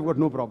good things, I've got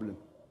no problem.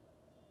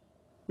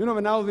 You know,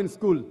 when I was in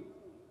school,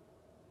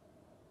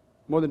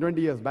 more than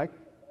 20 years back,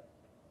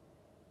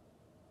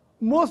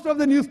 Most of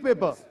the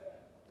newspapers,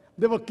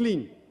 they were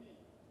clean.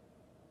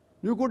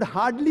 You could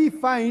hardly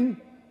find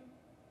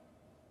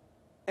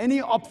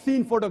any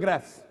obscene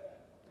photographs.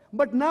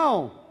 But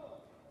now,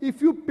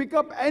 if you pick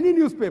up any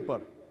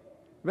newspaper,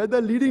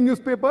 whether leading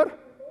newspaper,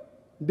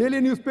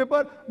 daily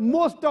newspaper,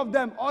 most of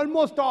them,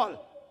 almost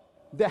all,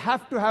 they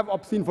have to have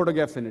obscene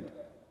photographs in it.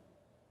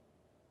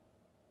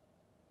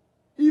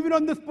 Even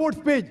on the sports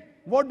page,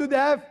 what do they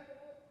have?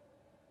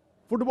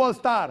 Football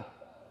star.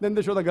 Then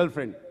they show the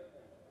girlfriend.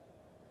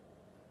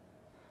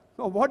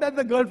 So what has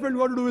the girlfriend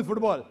got to do with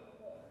football?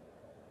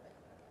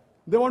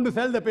 They want to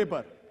sell the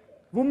paper.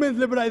 Women's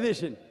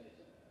liberalization.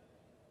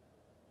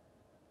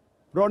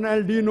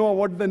 Ronald, do you know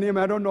what's the name?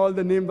 I don't know all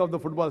the names of the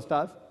football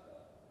stars.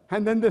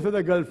 And then they show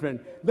the girlfriend.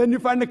 Then you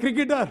find a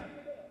cricketer,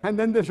 and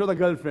then they show the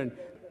girlfriend.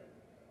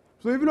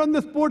 So even on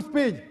the sports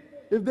page,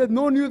 if there's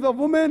no news of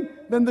women,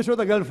 then they show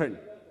the girlfriend.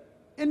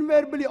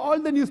 Invariably, all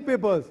the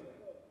newspapers,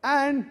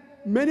 and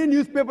many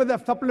newspapers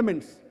have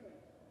supplements.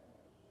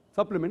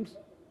 Supplements,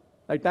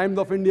 like Times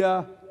of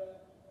India,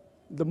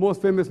 the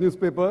most famous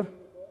newspaper.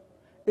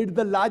 It's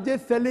the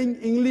largest selling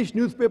English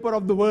newspaper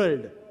of the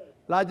world.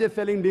 Largest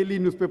selling daily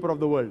newspaper of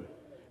the world.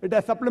 It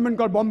has a supplement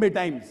called Bombay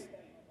Times.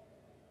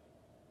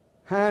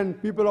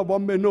 And people of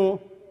Bombay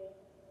know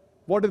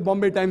what is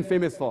Bombay Times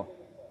famous for,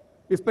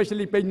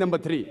 especially page number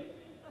 3.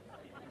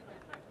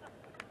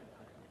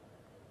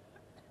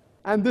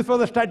 And this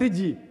was a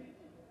strategy.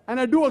 And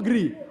I do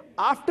agree.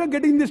 After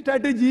getting this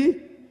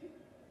strategy,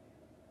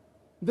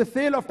 the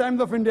sale of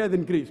Times of India has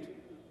increased.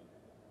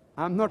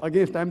 I'm not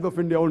against Times of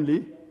India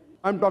only.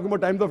 I'm talking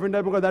about Times of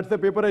India because that's the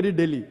paper I read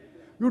daily.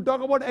 You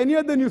talk about any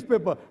other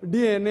newspaper,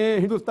 DNA,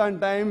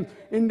 Hindustan Times,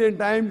 Indian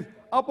Times,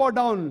 up or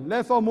down,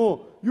 less or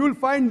more, you will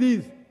find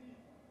these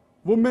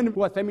women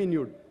who are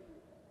semi-nude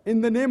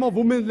in the name of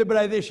women's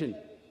liberalization.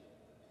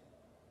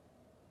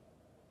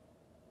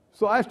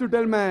 So I used to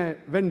tell my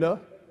vendor,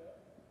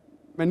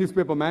 my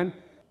newspaper man,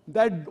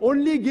 that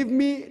only give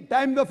me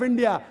Times of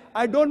India.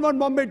 I don't want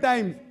Bombay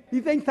Times.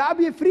 He's saying, Saab,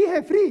 ye free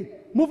hai, free.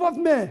 Muft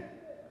mein.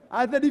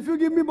 I said, if you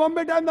give me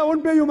Bombay Times, I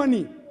won't pay you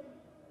money.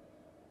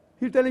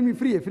 He's telling me,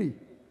 free hai, free.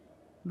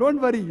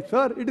 Don't worry,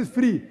 sir, it is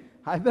free.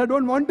 I said, I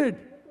don't want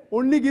it.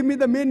 Only give me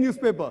the main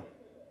newspaper.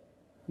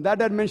 That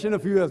I had mentioned a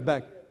few years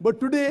back. But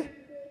today,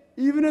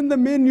 even in the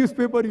main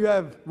newspaper, you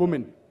have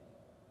women.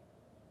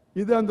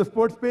 Either on the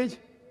sports page,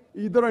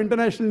 either on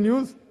international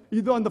news,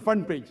 either on the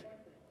front page.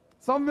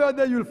 Somewhere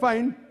there you'll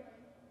find,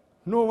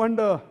 no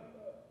wonder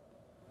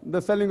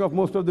the selling of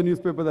most of the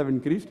newspapers have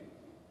increased.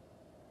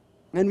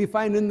 And we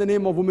find in the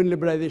name of women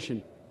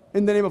liberalization,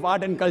 in the name of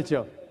art and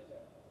culture.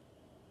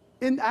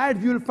 In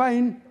ads, you'll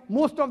find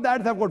most of the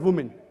ads have got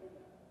women.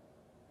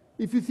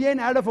 If you see an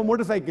ad of a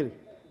motorcycle,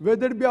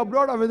 whether it be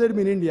abroad or whether it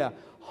be in India,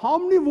 how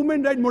many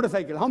women ride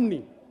motorcycle? How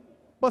many?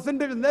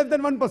 Percentage is less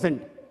than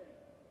 1%.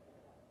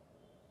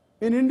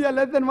 In India,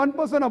 less than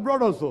 1%,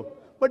 abroad also.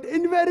 But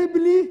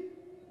invariably,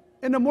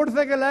 in a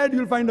motorcycle ad,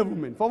 you'll find a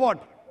woman. For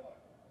what?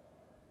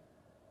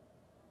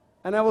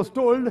 And I was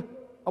told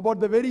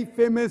about the very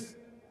famous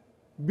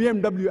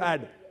BMW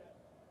ad.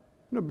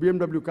 You know,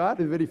 BMW car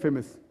is very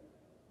famous.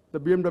 The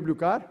BMW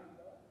car,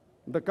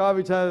 the car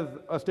which has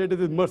a status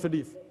is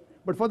Mercedes.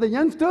 But for the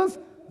youngsters,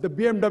 the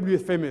BMW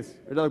is famous.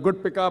 It has a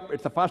good pickup,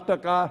 it's a faster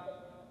car.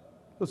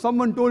 So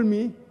someone told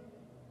me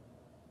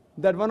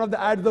that one of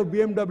the ads of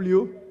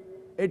BMW,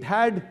 it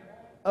had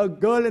a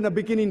girl in a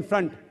bikini in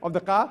front of the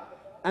car,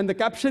 and the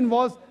caption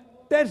was,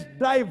 test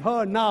drive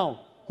her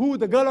now. Who?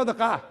 The girl or the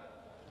car?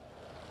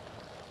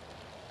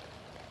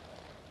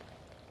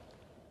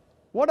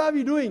 What are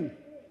we doing?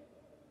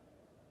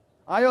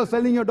 Are you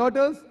selling your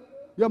daughters,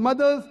 your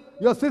mothers,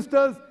 your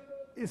sisters?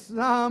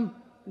 Islam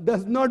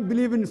does not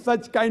believe in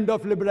such kind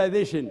of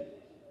liberalization.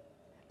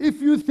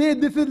 If you say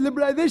this is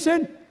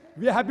liberalization,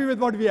 we are happy with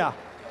what we are.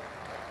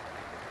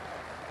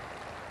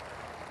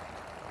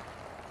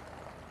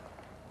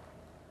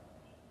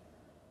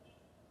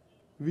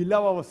 We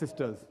love our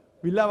sisters,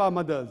 we love our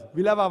mothers,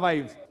 we love our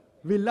wives,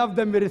 we love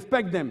them, we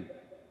respect them,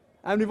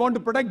 and we want to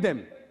protect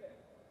them.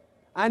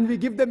 And we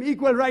give them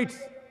equal rights.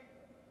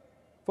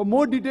 For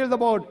more details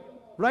about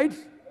rights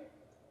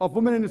of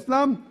women in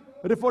Islam,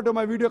 refer to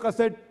my video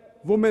cassette,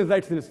 Women's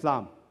Rights in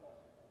Islam.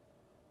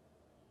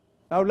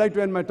 I would like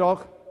to end my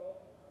talk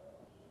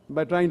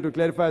by trying to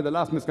clarify the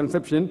last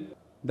misconception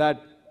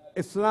that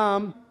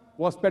Islam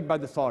was spread by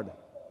the sword.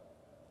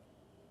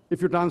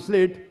 If you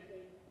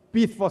translate,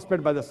 peace was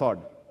spread by the sword.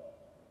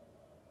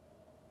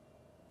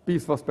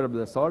 Peace was spread by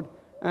the sword.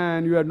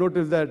 And you had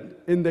noticed that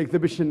in the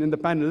exhibition, in the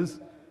panels,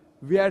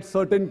 we had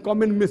certain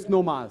common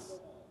misnomers.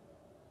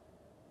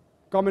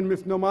 Common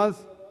misnomers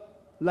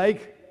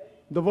like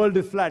the world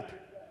is flat.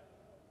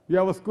 You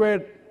have a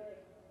square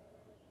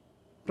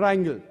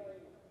triangle.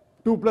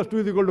 2 plus 2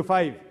 is equal to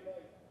 5.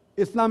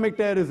 Islamic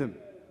terrorism.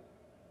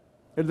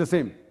 It's the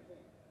same.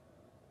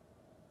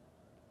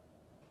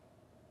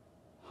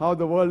 How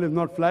the world is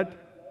not flat.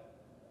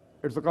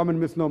 It's a common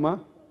misnomer.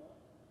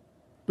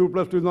 2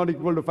 plus 2 is not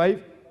equal to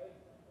 5.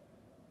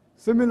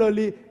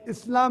 Similarly,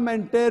 Islam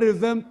and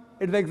terrorism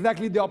is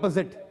exactly the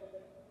opposite.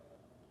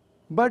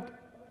 But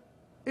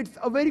it's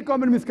a very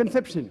common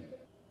misconception.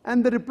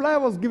 And the reply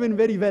was given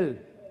very well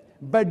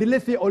by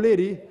Dilese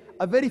O'Leary,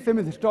 a very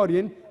famous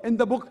historian, in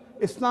the book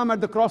Islam at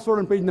the Crossroad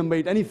on page number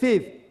 8. And he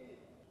says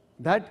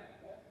that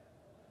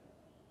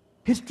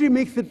history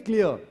makes it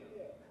clear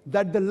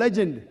that the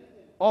legend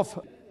of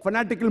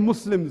fanatical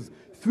Muslims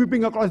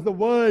sweeping across the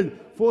world,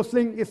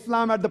 forcing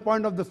Islam at the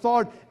point of the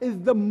sword, is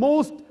the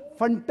most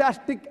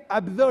fantastic,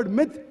 absurd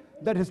myth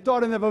that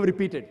historians have ever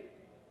repeated.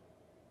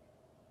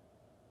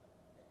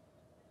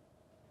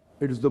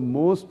 It is the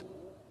most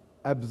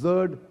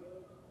absurd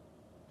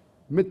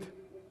myth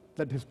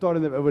that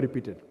historians have ever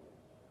repeated.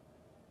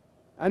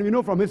 And we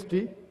know from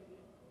history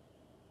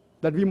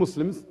that we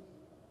Muslims,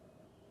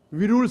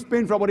 we ruled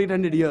Spain for about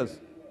 800 years.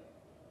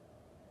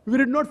 We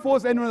did not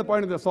force anyone at the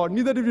point of the sword.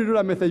 Neither did we do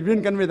our message. We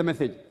didn't convey the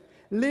message.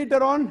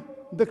 Later on,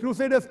 the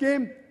Crusaders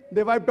came,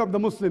 they wiped out the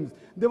Muslims.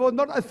 There was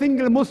not a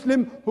single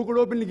Muslim who could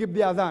openly give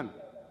the azan.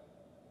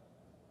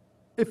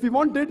 If we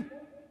wanted,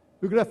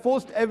 we could have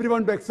forced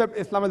everyone to accept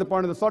Islam at the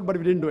point of the sword, but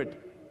we didn't do it.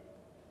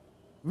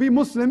 We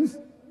Muslims,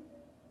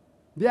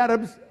 the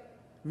Arabs,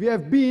 we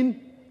have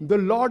been the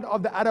lord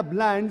of the Arab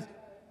lands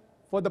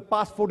for the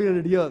past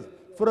 1400 years.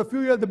 For a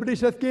few years, the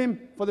Britishers came.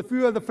 For a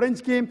few years, the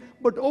French came.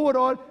 But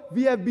overall,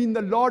 we have been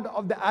the lord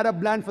of the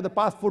Arab land for the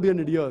past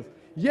 1400 years.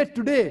 Yet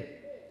today,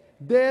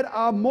 there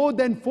are more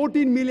than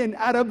 14 million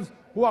Arabs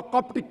who are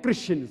Coptic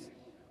Christians.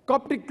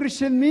 Coptic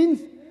Christian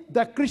means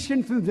the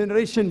Christians since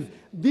generations.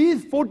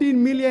 These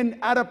 14 million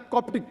Arab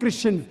Coptic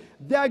Christians,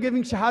 they are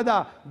giving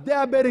Shahada, they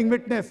are bearing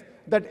witness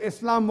that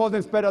Islam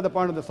wasn't spared at the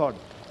point of the sword.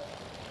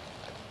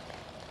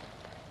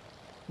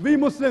 We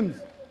Muslims,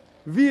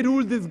 we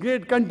ruled this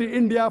great country,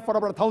 India, for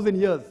about 1,000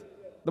 years,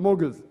 the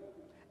Mughals.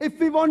 If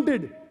we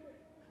wanted,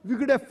 we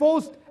could have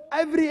forced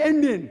every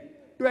Indian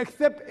to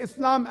accept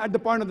Islam at the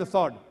point of the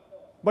sword.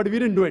 But we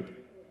didn't do it.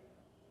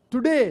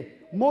 Today,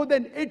 more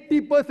than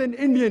 80%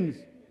 Indians,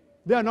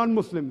 they are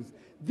non-Muslims.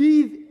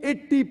 These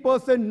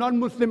 80%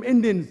 non-Muslim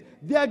Indians,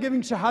 they are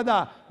giving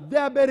Shahada, they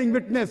are bearing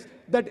witness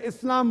that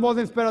Islam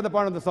wasn't spared at the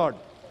point of the sword.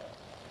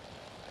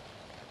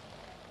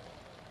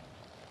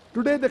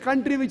 Today, the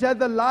country which has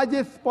the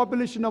largest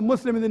population of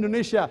Muslims in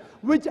Indonesia,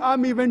 which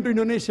army went to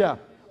Indonesia?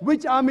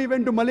 Which army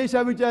went to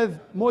Malaysia, which has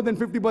more than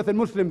 50%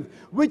 Muslims?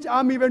 Which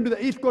army went to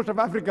the east coast of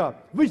Africa?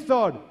 Which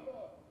sword?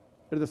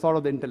 It is the sword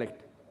of the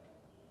intellect.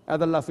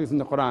 As Allah says in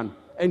the Quran,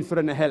 in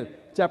Surah Nahl,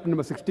 chapter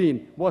number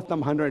 16, verse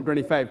number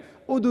 125.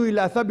 Udu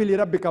ila sabili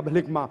rabbika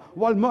bil hikmah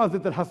wal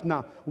mau'izati al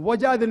hasana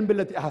wajadil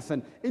billati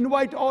ahsan.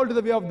 Invite all to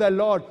the way of their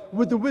Lord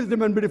with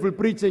wisdom and beautiful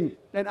preaching,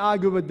 and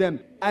argue with them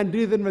and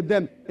reason with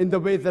them in the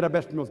ways that are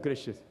best and most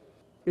gracious.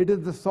 It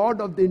is the sword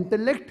of the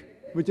intellect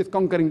which is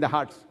conquering the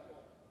hearts.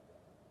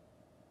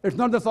 It's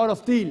not the sword of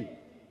steel.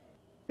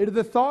 It is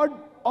the sword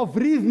of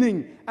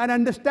reasoning and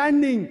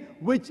understanding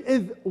which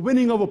is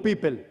winning over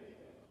people.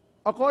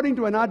 According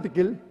to an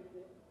article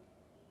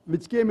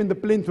which came in the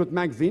Plain Truth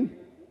magazine,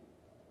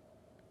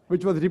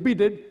 which was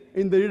repeated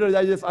in the Reader's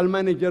Digest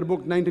Almanac Yearbook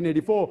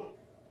 1984,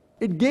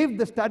 it gave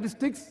the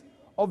statistics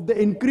of the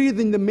increase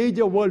in the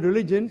major world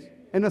religions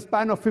in a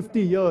span of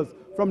 50 years,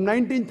 from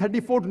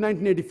 1934 to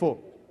 1984.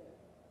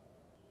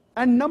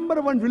 And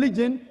number one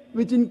religion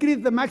which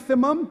increased the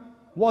maximum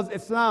was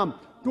Islam,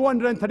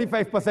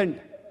 235%.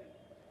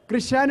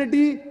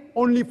 Christianity,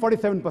 only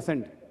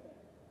 47%.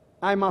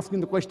 I'm asking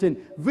the question,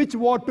 which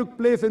war took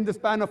place in the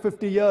span of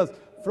 50 years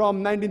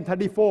from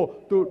 1934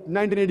 to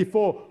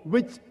 1984,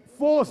 which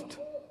forced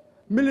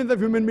millions of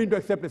human beings to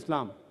accept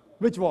Islam?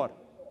 Which war?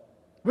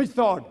 Which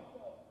sword?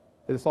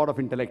 It's the sword of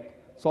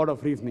intellect, sword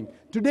of reasoning.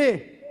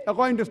 Today,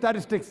 according to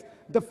statistics,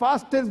 the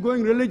fastest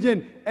growing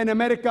religion in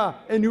America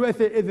and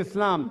USA is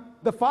Islam.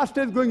 The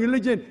fastest growing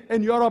religion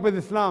in Europe is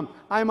Islam.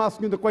 I'm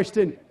asking the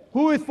question,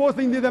 who is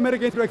forcing these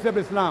Americans to accept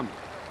Islam?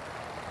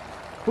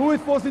 Who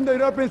is forcing the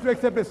Europeans to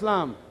accept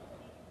Islam?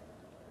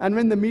 And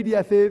when the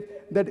media says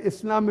that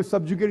Islam is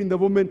subjugating the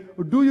woman,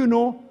 do you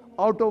know,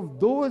 out of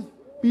those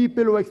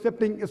people who are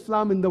accepting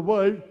Islam in the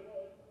world,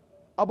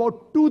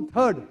 about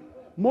 2/3,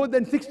 more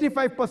than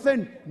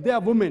 65%, they are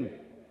women.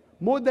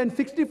 More than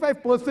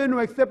 65% who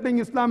are accepting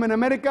Islam in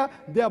America,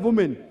 they are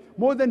women.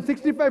 More than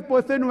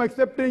 65% who are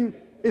accepting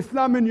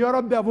Islam in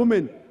Europe, they are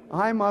women.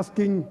 I'm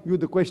asking you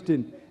the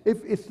question,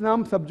 if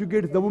Islam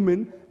subjugates the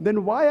woman,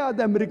 then why are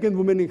the American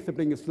women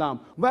accepting Islam?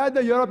 Why are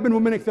the European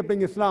women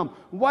accepting Islam?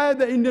 Why are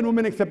the Indian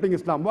women accepting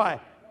Islam? Why?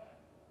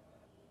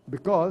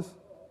 Because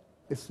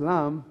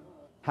Islam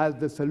has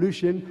the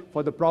solution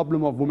for the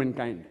problem of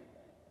womankind.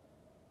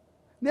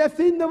 They have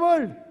seen the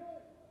world.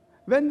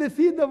 When they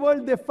see the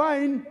world, they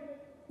find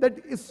that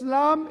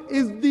Islam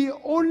is the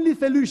only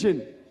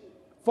solution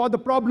for the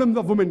problems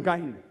of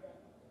womankind.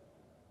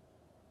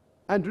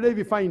 And today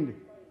we find,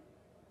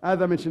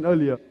 as I mentioned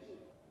earlier,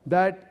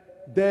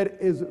 that there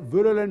is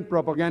virulent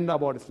propaganda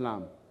about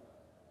Islam.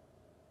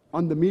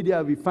 On the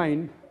media, we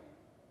find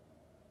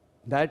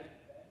that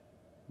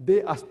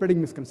they are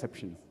spreading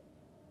misconceptions.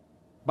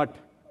 But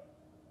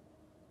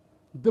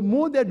the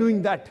more they're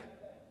doing that,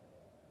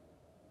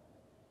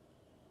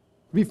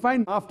 we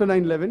find after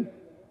 9/11,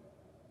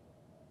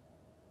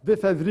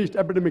 This has reached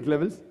epidemic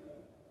levels.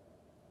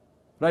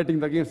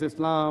 Writings against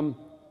Islam,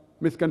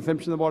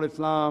 misconceptions about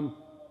Islam,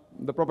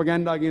 the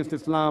propaganda against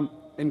Islam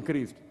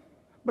increased.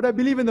 But I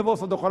believe in the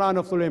verse of the Quran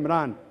of Surah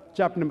Imran,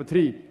 chapter number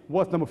 3,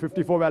 verse number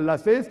 54, where Allah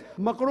says,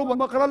 "Makaru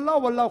wa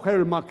makarallah wallahu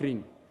khairul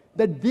makirin."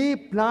 That they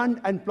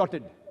planned and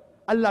plotted.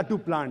 Allah too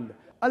planned.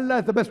 Allah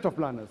is the best of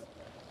planners.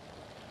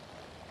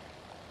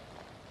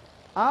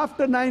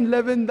 After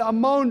 9/11, the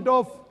amount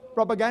of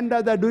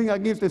propaganda they're doing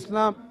against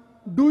Islam,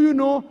 do you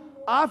know,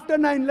 after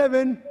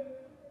 9/11,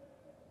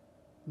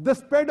 the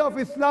spread of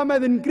Islam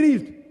has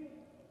increased.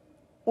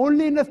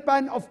 Only in a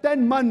span of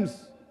 10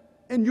 months,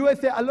 in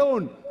USA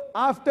alone,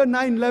 after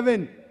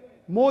 9/11,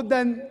 more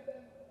than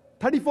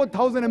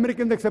 34,000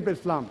 Americans accepted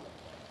Islam.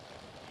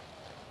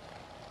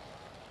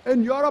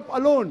 In Europe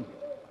alone,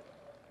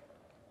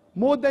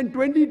 more than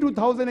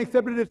 22,000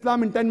 accepted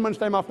Islam in 10 months'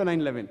 time after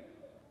 9/11.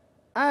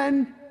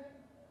 And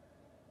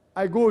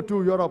I go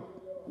to Europe,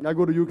 I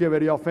go to UK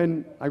very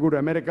often, I go to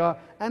America,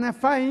 and I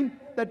find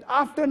that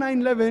after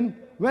 9/11,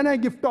 when I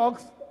give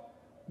talks,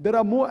 there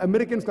are more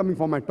Americans coming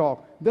for my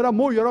talk. There are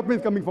more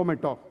Europeans coming for my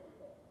talk.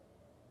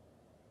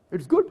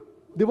 It's good.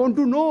 They want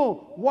to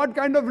know what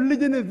kind of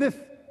religion is this.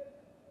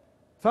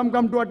 Some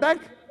come to attack,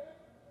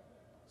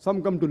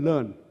 some come to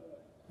learn.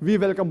 We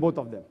welcome both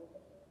of them.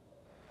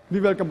 We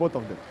welcome both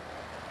of them.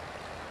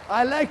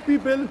 I like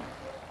people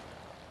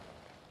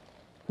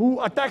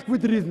who attack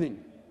with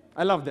reasoning.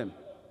 I love them.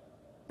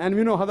 And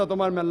we know Hazrat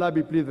Umar, may Allah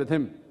be pleased with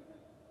him,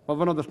 was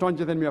one of the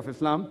staunchest enemies of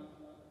Islam.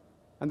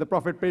 And the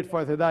Prophet prayed for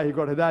his hidayah, he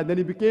got hidayah. Then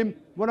he became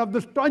one of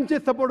the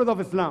staunchest supporters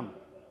of Islam.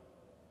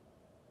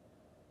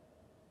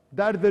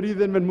 That's the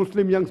reason when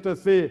Muslim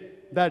youngsters say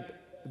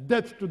that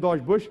death to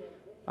George Bush,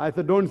 I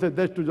said, don't say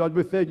death to George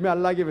Bush, say, may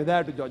Allah give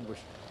hidayah to George Bush.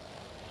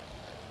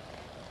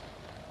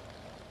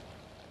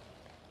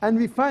 And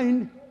we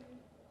find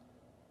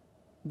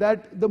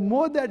that the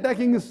more they're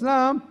attacking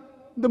Islam,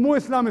 the more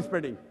Islam is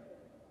spreading.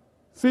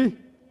 See,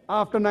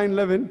 after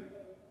 9/11,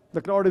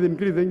 the crowd is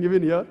increasing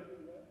even here.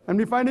 And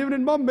we find even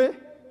in Bombay,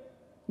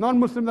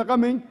 non-Muslims are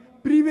coming.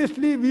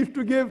 Previously, we used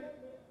to give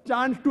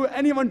chance to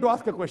anyone to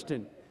ask a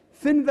question.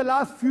 Since the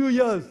last few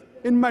years,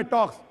 in my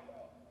talks,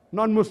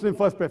 non-Muslim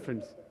first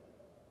preference.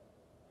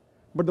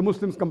 But the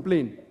Muslims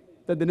complain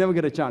that they never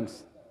get a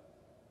chance.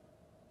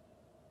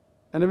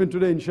 And even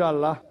today,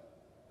 inshallah,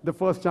 the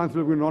first chance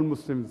will be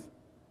non-Muslims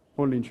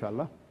only,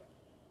 inshallah.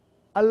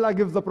 Allah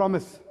gives the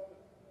promise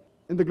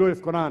in the glorious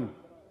Quran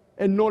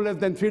in no less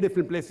than 3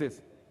 different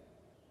places.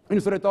 In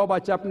Surah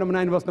Tawbah, chapter number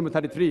 9, verse number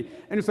 33.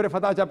 In Surah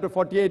Fatah, chapter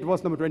 48,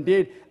 verse number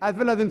 28. As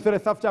well as in Surah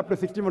Saf, chapter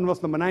 61,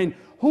 verse number 9.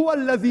 هُوَ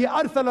الَّذِي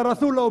أَرْسَلَ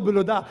رَسُولَهُ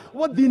بِالْهُدَىٰ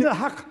وَالدِّينِ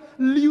الْحَقِّ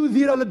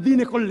لِيُظْهِرَ عَلَى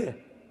الدِّينِ كُلِّهِ.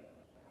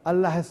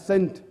 Allah has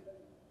sent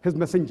His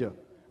messenger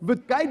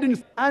with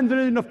guidance and the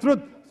religion of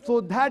truth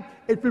so that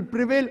it will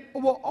prevail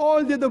over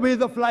all the other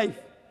ways of life,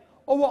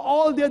 over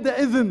all the other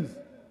isms.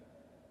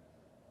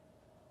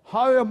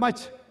 However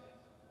much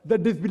the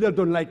disbelievers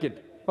don't like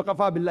it.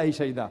 فَقَفَى بِاللَّهِ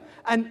شَهِيدًا.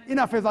 And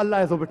enough as Allah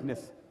as a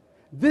witness.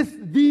 This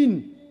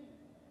deen,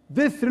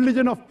 this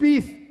religion of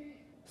peace,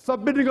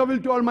 submitting our will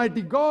to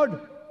Almighty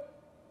God,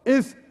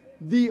 is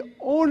the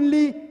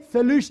only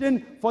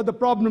solution for the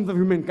problems of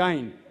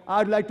humankind.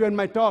 I'd like to end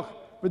my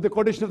talk with the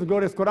quotation of the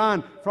glorious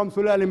Quran from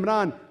Surah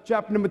Al-Imran,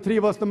 chapter number 3,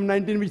 verse number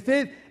 19, which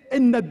says,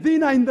 "Inna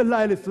deena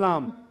indallahi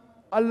al-Islam."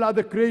 Allah,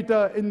 the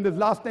Creator, in the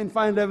last and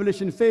final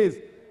revelation says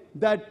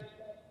that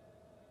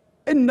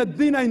Inna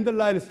deena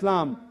indallahi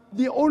al-Islam,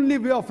 the only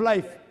way of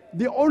life,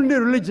 the only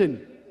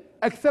religion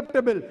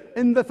acceptable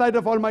in the sight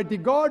of Almighty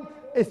God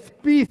is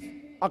peace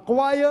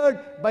acquired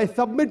by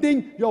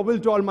submitting your will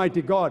to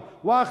Almighty God.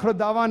 Wa akhir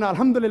da'wana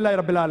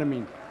alhamdulillahi rabbil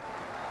alameen.